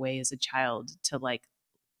in that way as a child to like,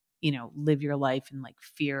 live your life in like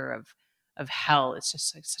fear of hell. It's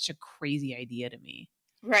just like such a crazy idea to me.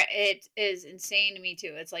 Right. It is insane to me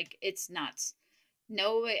too. It's like, it's nuts.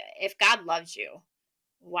 No, if God loves you,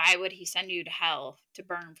 why would he send you to hell to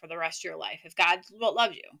burn for the rest of your life? If God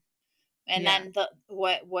loves you. And then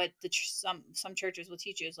some churches will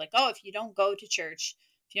teach you is like, oh, if you don't go to church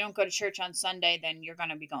on Sunday, then you're going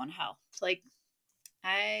to be going to hell. It's like,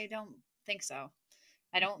 I don't think so.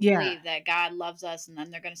 I don't believe that God loves us and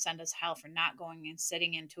then they're going to send us hell for not going and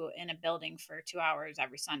sitting in a building for 2 hours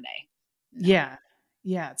every Sunday. No. Yeah.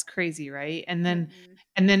 Yeah. It's crazy. Right. And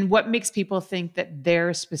then what makes people think that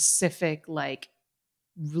their specific like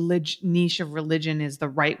niche of religion is the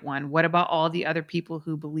right one? What about all the other people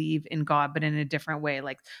who believe in God but in a different way?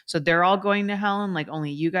 Like, so they're all going to hell and like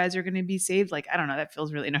only you guys are going to be saved? Like, I don't know, that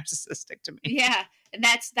feels really narcissistic to me. Yeah. And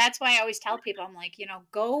that's why I always tell people, I'm like,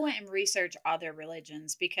 go and research other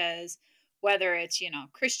religions, because whether it's,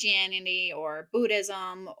 Christianity or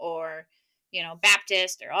Buddhism or,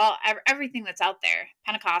 Baptist or everything that's out there,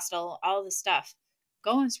 Pentecostal, all this stuff,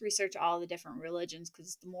 go and research all the different religions,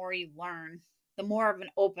 because the more you learn, the more of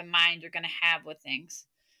an open mind you're going to have with things.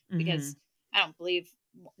 Because I don't believe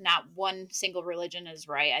not one single religion is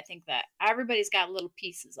right. I think that everybody's got little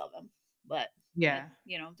pieces of them, but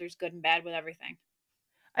there's good and bad with everything.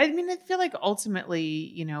 I mean, I feel like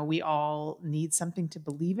ultimately, we all need something to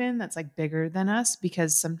believe in that's like bigger than us,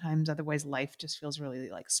 because sometimes otherwise life just feels really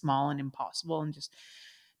like small and impossible and just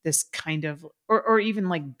this kind of, or even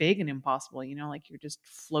like big and impossible, like you're just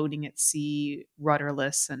floating at sea,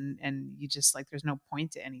 rudderless, and you just like, there's no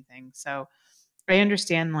point to anything. So I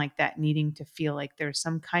understand like that needing to feel like there's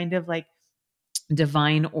some kind of like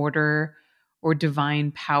divine order or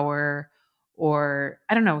divine power, or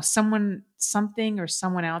I don't know, something or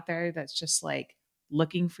someone out there that's just like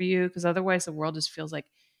looking for you, because otherwise the world just feels like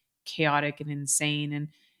chaotic and insane.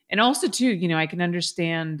 And also too, I can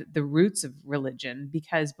understand the roots of religion,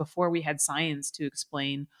 because before we had science to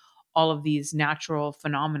explain all of these natural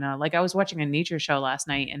phenomena, like I was watching a nature show last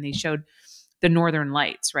night and they showed the Northern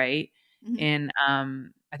Lights, right? And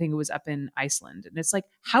I think it was up in Iceland. And it's like,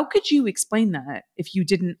 how could you explain that if you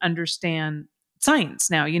didn't understand science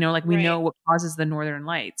now, like we know Right. what causes the northern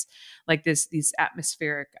lights, like these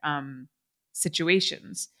atmospheric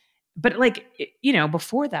situations. But like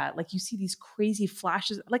before that, like you see these crazy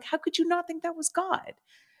flashes, like how could you not think that was God?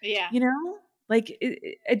 Yeah. Like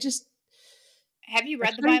it just, Have you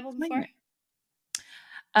like, read the how do you Bible explain before? it?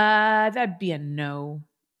 That'd be a no.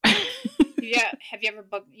 Yeah. Have you ever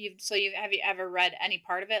have you ever read any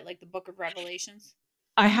part of it, like the Book of Revelations?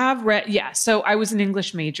 I have read, yeah. So I was an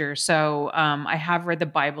English major, so I have read the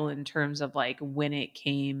Bible in terms of like when it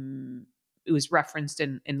was referenced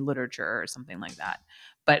in literature or something like that.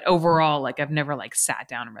 But overall, like I've never like sat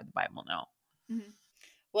down and read the Bible. No. Mhm.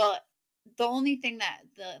 Well, the only thing that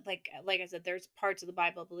the like I said, there's parts of the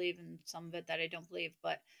Bible I believe and some of it that I don't believe,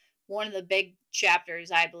 but one of the big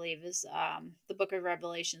chapters I believe is the Book of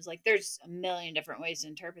Revelations. Like there's a million different ways to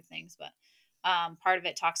interpret things, but part of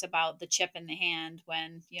it talks about the chip in the hand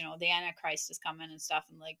when the Antichrist is coming and stuff.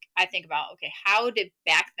 And like I think about, okay, how did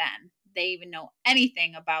back then they even know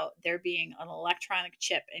anything about there being an electronic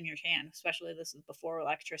chip in your hand? Especially this is before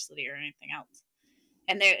electricity or anything else,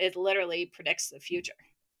 and it literally predicts the future.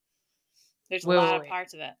 There's a Wait, wait, lot of wait.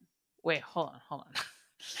 parts of it. Wait, hold on.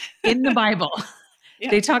 In the Bible,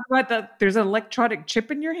 Yeah. they talk about that there's an electronic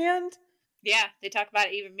chip in your hand, Yeah. They talk about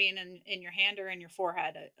it even being in your hand or in your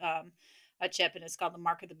forehead, a chip, and it's called the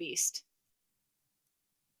mark of the beast.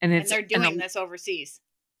 and And it's they're doing this overseas.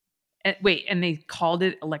 wait, and they called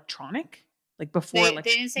it electronic, like before They didn't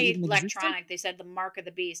electricity say even existed. electronic. They said the mark of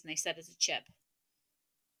the beast, and they said it's a chip.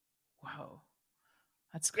 Wow,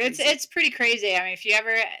 that's It's crazy. it's pretty crazy. I mean,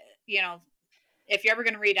 you know, if you're ever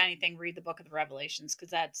going to read anything, read the Book of the Revelations, because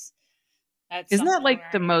that's Isn't that something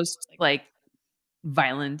like the where most like, like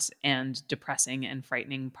violent and depressing and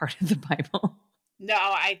frightening part of the Bible? no,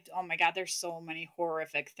 oh my God, there's so many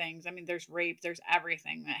horrific things. I mean, there's rape, there's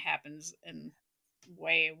everything that happens in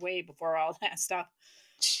way, way before all that stuff.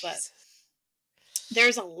 But Jesus.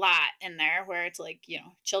 there's a lot in there where it's like,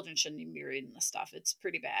 children shouldn't even be reading this stuff. It's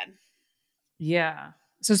pretty bad. Yeah.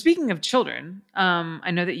 So speaking of children,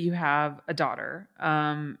 I know that you have a daughter,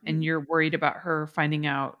 and Mhm. you're worried about her finding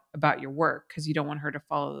out about your work because you don't want her to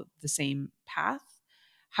follow the same path.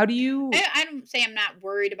 How do you? I don't say I'm not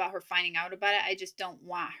worried about her finding out about it. I just don't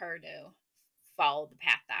want her to follow the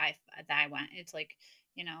path that I went. It's like,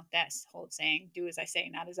 that's whole saying, do as I say,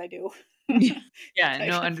 not as I do Yeah, type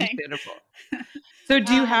no, of thing. understandable. So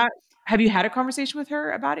do you um, have you had a conversation with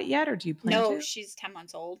her about it yet, or do you plan no, to? she's 10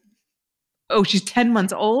 months old. Oh, she's 10 She,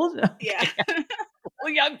 months old? yeah. Okay.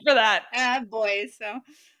 Well, young for that. Boys. So,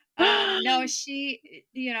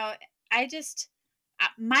 no, I just,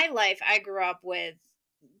 my life, I grew up with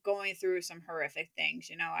going through some horrific things.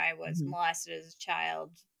 I was Mhm, molested as a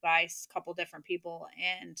child by a couple different people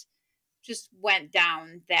and just went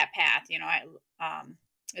down that path.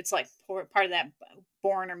 It's like part of that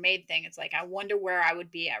born or made thing. It's like, I wonder where I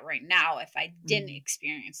would be at right now if I didn't mhm,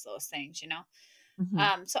 experience those things.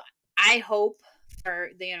 mhm, So I hope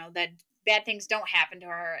that bad things don't happen to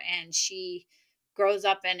her and she grows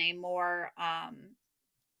up in a more,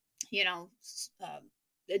 you know,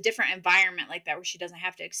 a different environment like that where she doesn't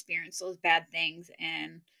have to experience those bad things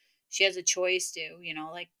and she has a choice to,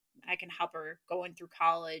 like I can help her going through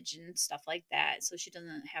college and stuff like that. So she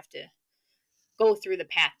doesn't have to go through the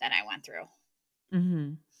path that I went through.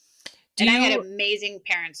 mhm. Do And I had you amazing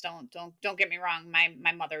parents. Don't get me wrong.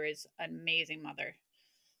 My mother is an amazing mother.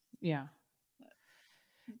 Yeah.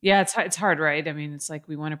 Yeah, it's hard, right? I mean, it's like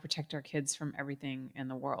we wanna protect our kids from everything in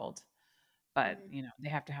the world, but, Mhm. they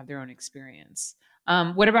have to have their own experience.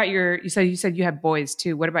 What about you said you have boys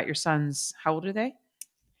too. What about your sons? How old are they?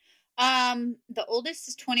 The oldest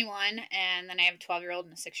is 21, and then I have a 12-year-old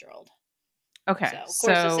and a 6-year-old. So, Okay, of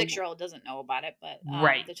course, the so 6-year-old doesn't know about it, but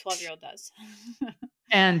right. the 12-year-old does.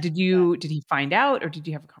 And But did he find out or did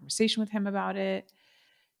you have a conversation with him about it?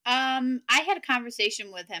 I had a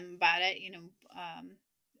conversation with him about it.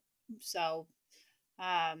 So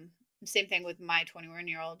um, same thing with my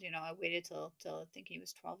 21-year-old. I waited till I think he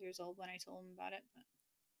was 12 years old when I told him about it. But,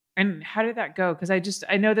 And how did that go? Because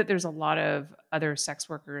I know that there's a lot of other sex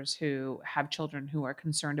workers who have children who are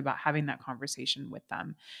concerned about having that conversation with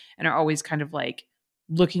them and are always kind of like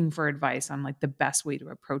looking for advice on like the best way to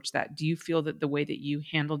approach that. Do you feel that the way that you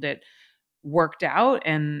handled it worked out,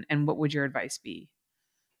 and what would your advice be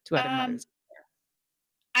to other um, mothers?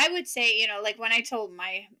 I would say, like when I told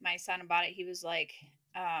my son about it, he was like,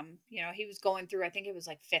 he was going through. I think it was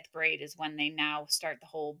like fifth grade is when they now start the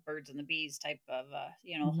whole birds and the bees type of,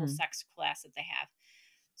 whole Mhm. sex class that they have.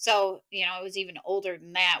 So, it was even older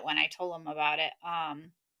than that when I told him about it.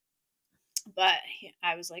 But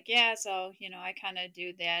I was like, yeah, so, I kind of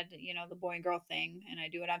do that, the boy and girl thing, and I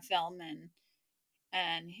do it on film, and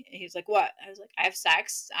And he's like, what? I was like, I have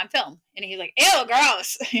sex on film. And he's like, ew,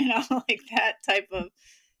 gross. Like that type of,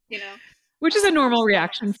 you know, Which is a normal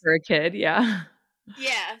reaction response. for a kid. Yeah.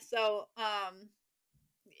 Yeah. So,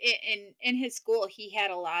 in his school, he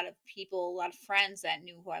had a lot of people, a lot of friends that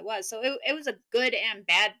knew who I was. So it was a good and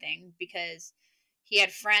bad thing, because he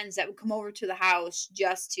had friends that would come over to the house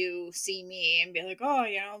just to see me and be like, oh,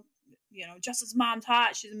 Justin's mom's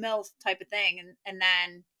hot. She's a MILF type of thing. And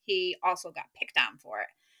then he also got picked on for it.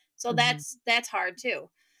 So Mhm. that's hard too.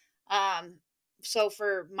 Um, so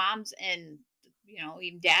for moms and,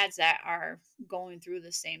 even dads that are going through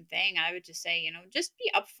the same thing, I would just say, just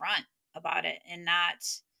be upfront about it and not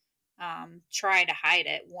try to hide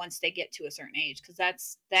it once they get to a certain age, because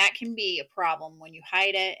that can be a problem when you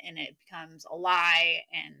hide it and it becomes a lie,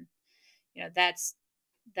 and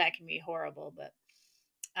that can be horrible. But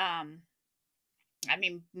um, I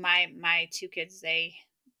mean, my two kids, they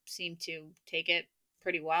seem to take it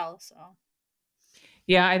pretty well. So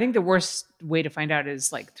Yeah, I think the worst way to find out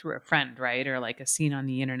is like through a friend, right? Or like a scene on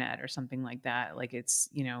the internet or something like that. Like it's,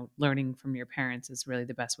 learning from your parents is really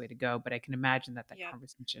the best way to go, but I can imagine that yeah.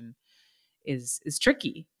 conversation is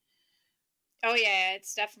tricky. Oh yeah,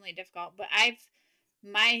 it's definitely difficult. But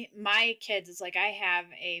my kids, it's like I have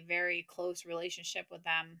a very close relationship with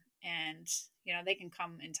them, and they can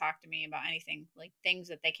come and talk to me about anything, like things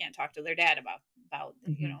that they can't talk to their dad about,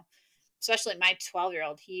 Mhm. especially my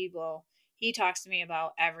 12-year-old. He talks to me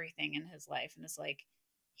about everything in his life, and it's like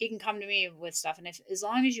he can come to me with stuff, and if as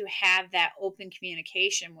long as you have that open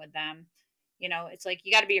communication with them, it's like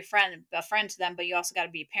you got to be a friend to them, but you also got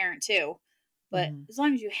to be a parent too. But Mhm. as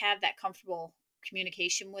long as you have that comfortable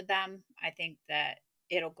communication with them, I think that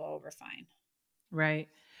it'll go over fine. Right.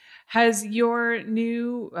 Has your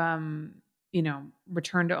new,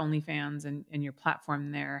 return to OnlyFans and your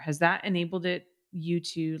platform there, has that enabled you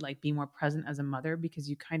to like be more present as a mother because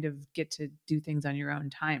you kind of get to do things on your own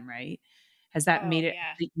time, right? Has that Oh made it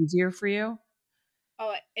yeah. easier for you?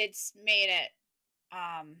 Oh, it's made it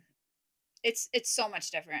um it's so much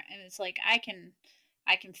different, and it's like I can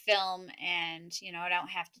film, and I don't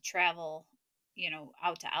have to travel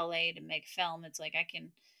out to LA to make film. It's like I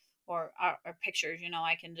can, or pictures,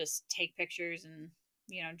 I can just take pictures, and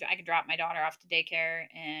I can drop my daughter off to daycare,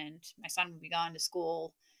 and my son would be gone to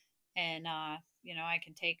school, and I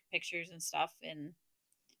can take pictures and stuff, and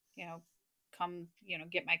you know come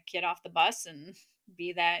get my kid off the bus and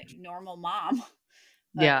be that normal mom.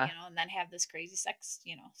 But Yeah. and then have this crazy sex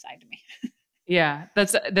side to me. Yeah,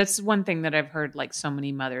 that's one thing that I've heard, like, so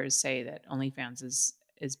many mothers say that OnlyFans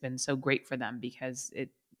has been so great for them because it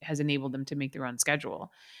has enabled them to make their own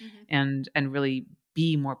schedule Hmm. and really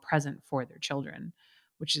be more present for their children,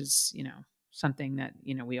 which is, something that,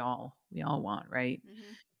 we all want, right?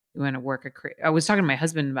 Hmm. We wanna work I was talking to my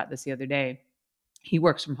husband about this the other day. He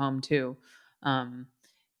works from home too, um,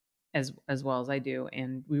 as well as I do,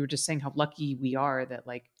 and we were just saying how lucky we are that,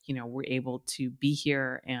 like, we're able to be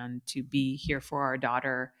here and to be here for our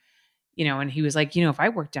daughter, and he was like, if I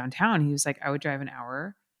worked downtown, he was like, I would drive an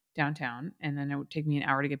hour downtown and then it would take me an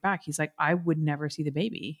hour to get back. He's like, I would never see the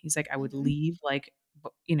baby. He's like, I would Hmm. leave like,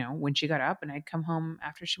 when she got up and I'd come home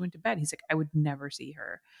after she went to bed. He's like, I would never see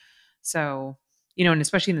her. So, and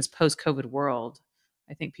especially in this post-COVID world,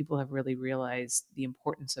 I think people have really realized the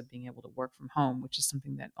importance of being able to work from home, which is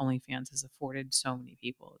something that OnlyFans has afforded so many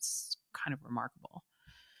people. It's kind of remarkable.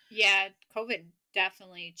 Yeah, COVID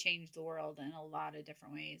definitely changed the world in a lot of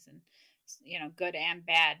different ways, and good and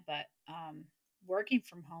bad. But working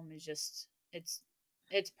from home is just it's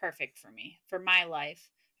perfect for me, for my life.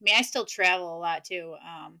 I mean, I still travel a lot too.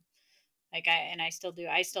 Like I still do.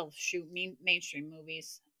 I still shoot mainstream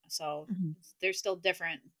movies, so Mhm. there's still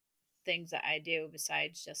different things that I do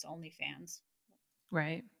besides just OnlyFans.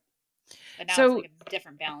 Right. But now it's like So, a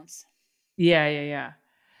different balance. yeah, yeah, yeah.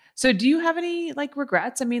 So do you have any like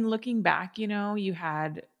regrets? I mean, looking back, you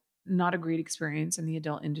had not a great experience in the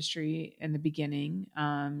adult industry in the beginning.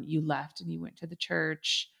 You left and you went to the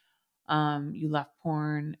church. You left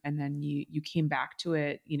porn and then you came back to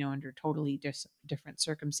it, under totally different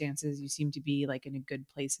circumstances. You seem to be like in a good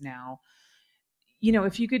place now.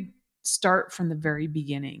 If you could start from the very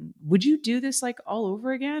beginning, would you do this like all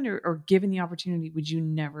over again, or given the opportunity, would you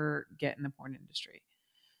never get in the porn industry?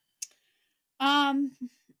 Um,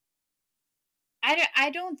 I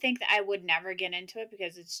don't think that I would never get into it,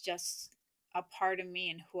 because it's just a part of me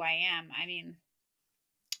and who I am. I mean,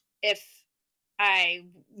 if I,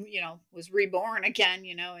 was reborn again,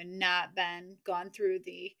 and not been gone through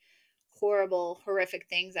the horrible, horrific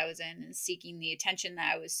things I was in, and seeking the attention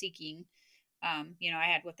that I was seeking, I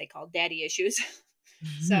had what they call daddy issues.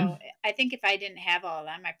 So I think if I didn't have all of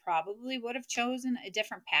them, I probably would have chosen a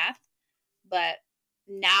different path. But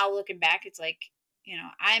now looking back, it's like,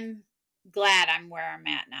 I'm glad I'm where I'm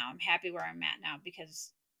at now. I'm happy where I'm at now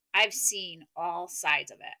because I've seen all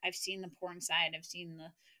sides of it. I've seen the porn side, I've seen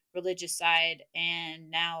the religious side,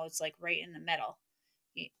 and now it's like right in the middle.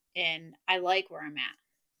 And I like where I'm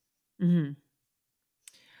at. Mm-hmm.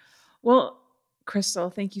 Well, Crystal,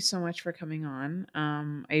 thank you so much for coming on. I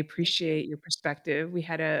Thank you. appreciate your perspective. We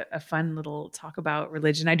had a fun little talk about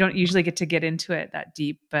religion. I don't usually get into it that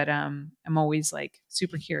deep, but I'm always like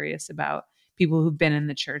super curious about people who've been in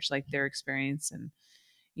the church, like their experience and,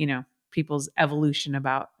 you know, people's evolution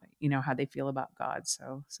about, how they feel about God.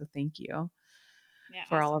 So thank you Yeah,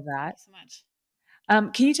 for all awesome. of Thank that. you so much.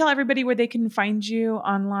 Can you tell everybody where they can find you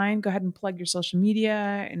online? Go ahead and plug your social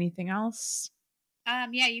media. Anything else?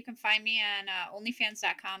 Yeah, you can find me on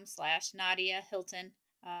onlyfans.com/Nadia Hilton.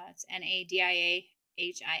 It's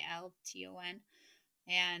NadiaHilton.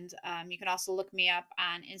 And you can also look me up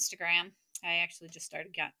on Instagram. I actually just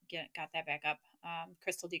started got that back up.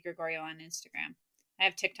 Crystal DiGregorio on Instagram. I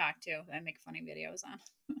have TikTok too. That I make funny videos on.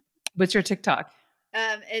 What's your TikTok?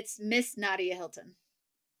 It's Miss Nadia Hilton.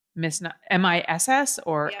 MISS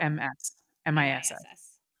or Yep. MS? MISS.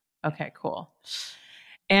 MISS. Yep. Okay, cool.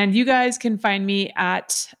 And you guys can find me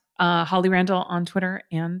at Holly Randall on Twitter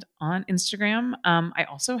and on Instagram. I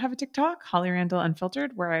also have a TikTok, Holly Randall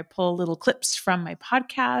Unfiltered, where I pull little clips from my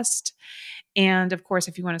podcast. And of course,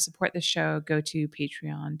 if you want to support the show, go to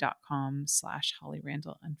patreon.com/Holly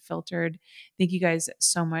Randall Unfiltered. Thank you guys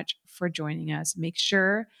so much for joining us. Make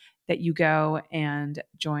sure that you go and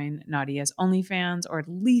join Nadia's OnlyFans, or at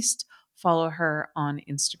least follow her on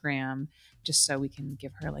Instagram, just so we can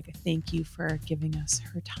give her like a thank you for giving us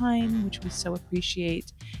her time, which we so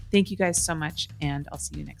appreciate. Thank you guys so much, and I'll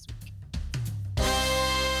see you next week.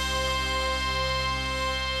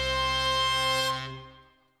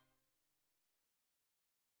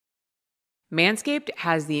 Manscaped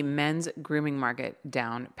has the men's grooming market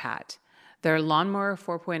down pat. Their Lawnmower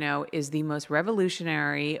 4.0 is the most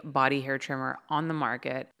revolutionary body hair trimmer on the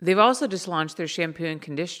market. They've also just launched their shampoo and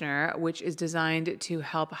conditioner, which is designed to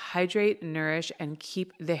help hydrate, nourish, and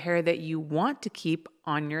keep the hair that you want to keep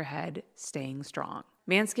on your head staying strong.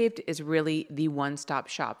 Manscaped is really the one-stop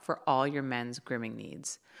shop for all your men's grooming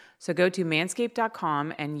needs. So go to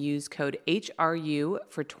manscaped.com and use code HRU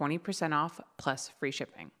for 20% off plus free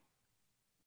shipping.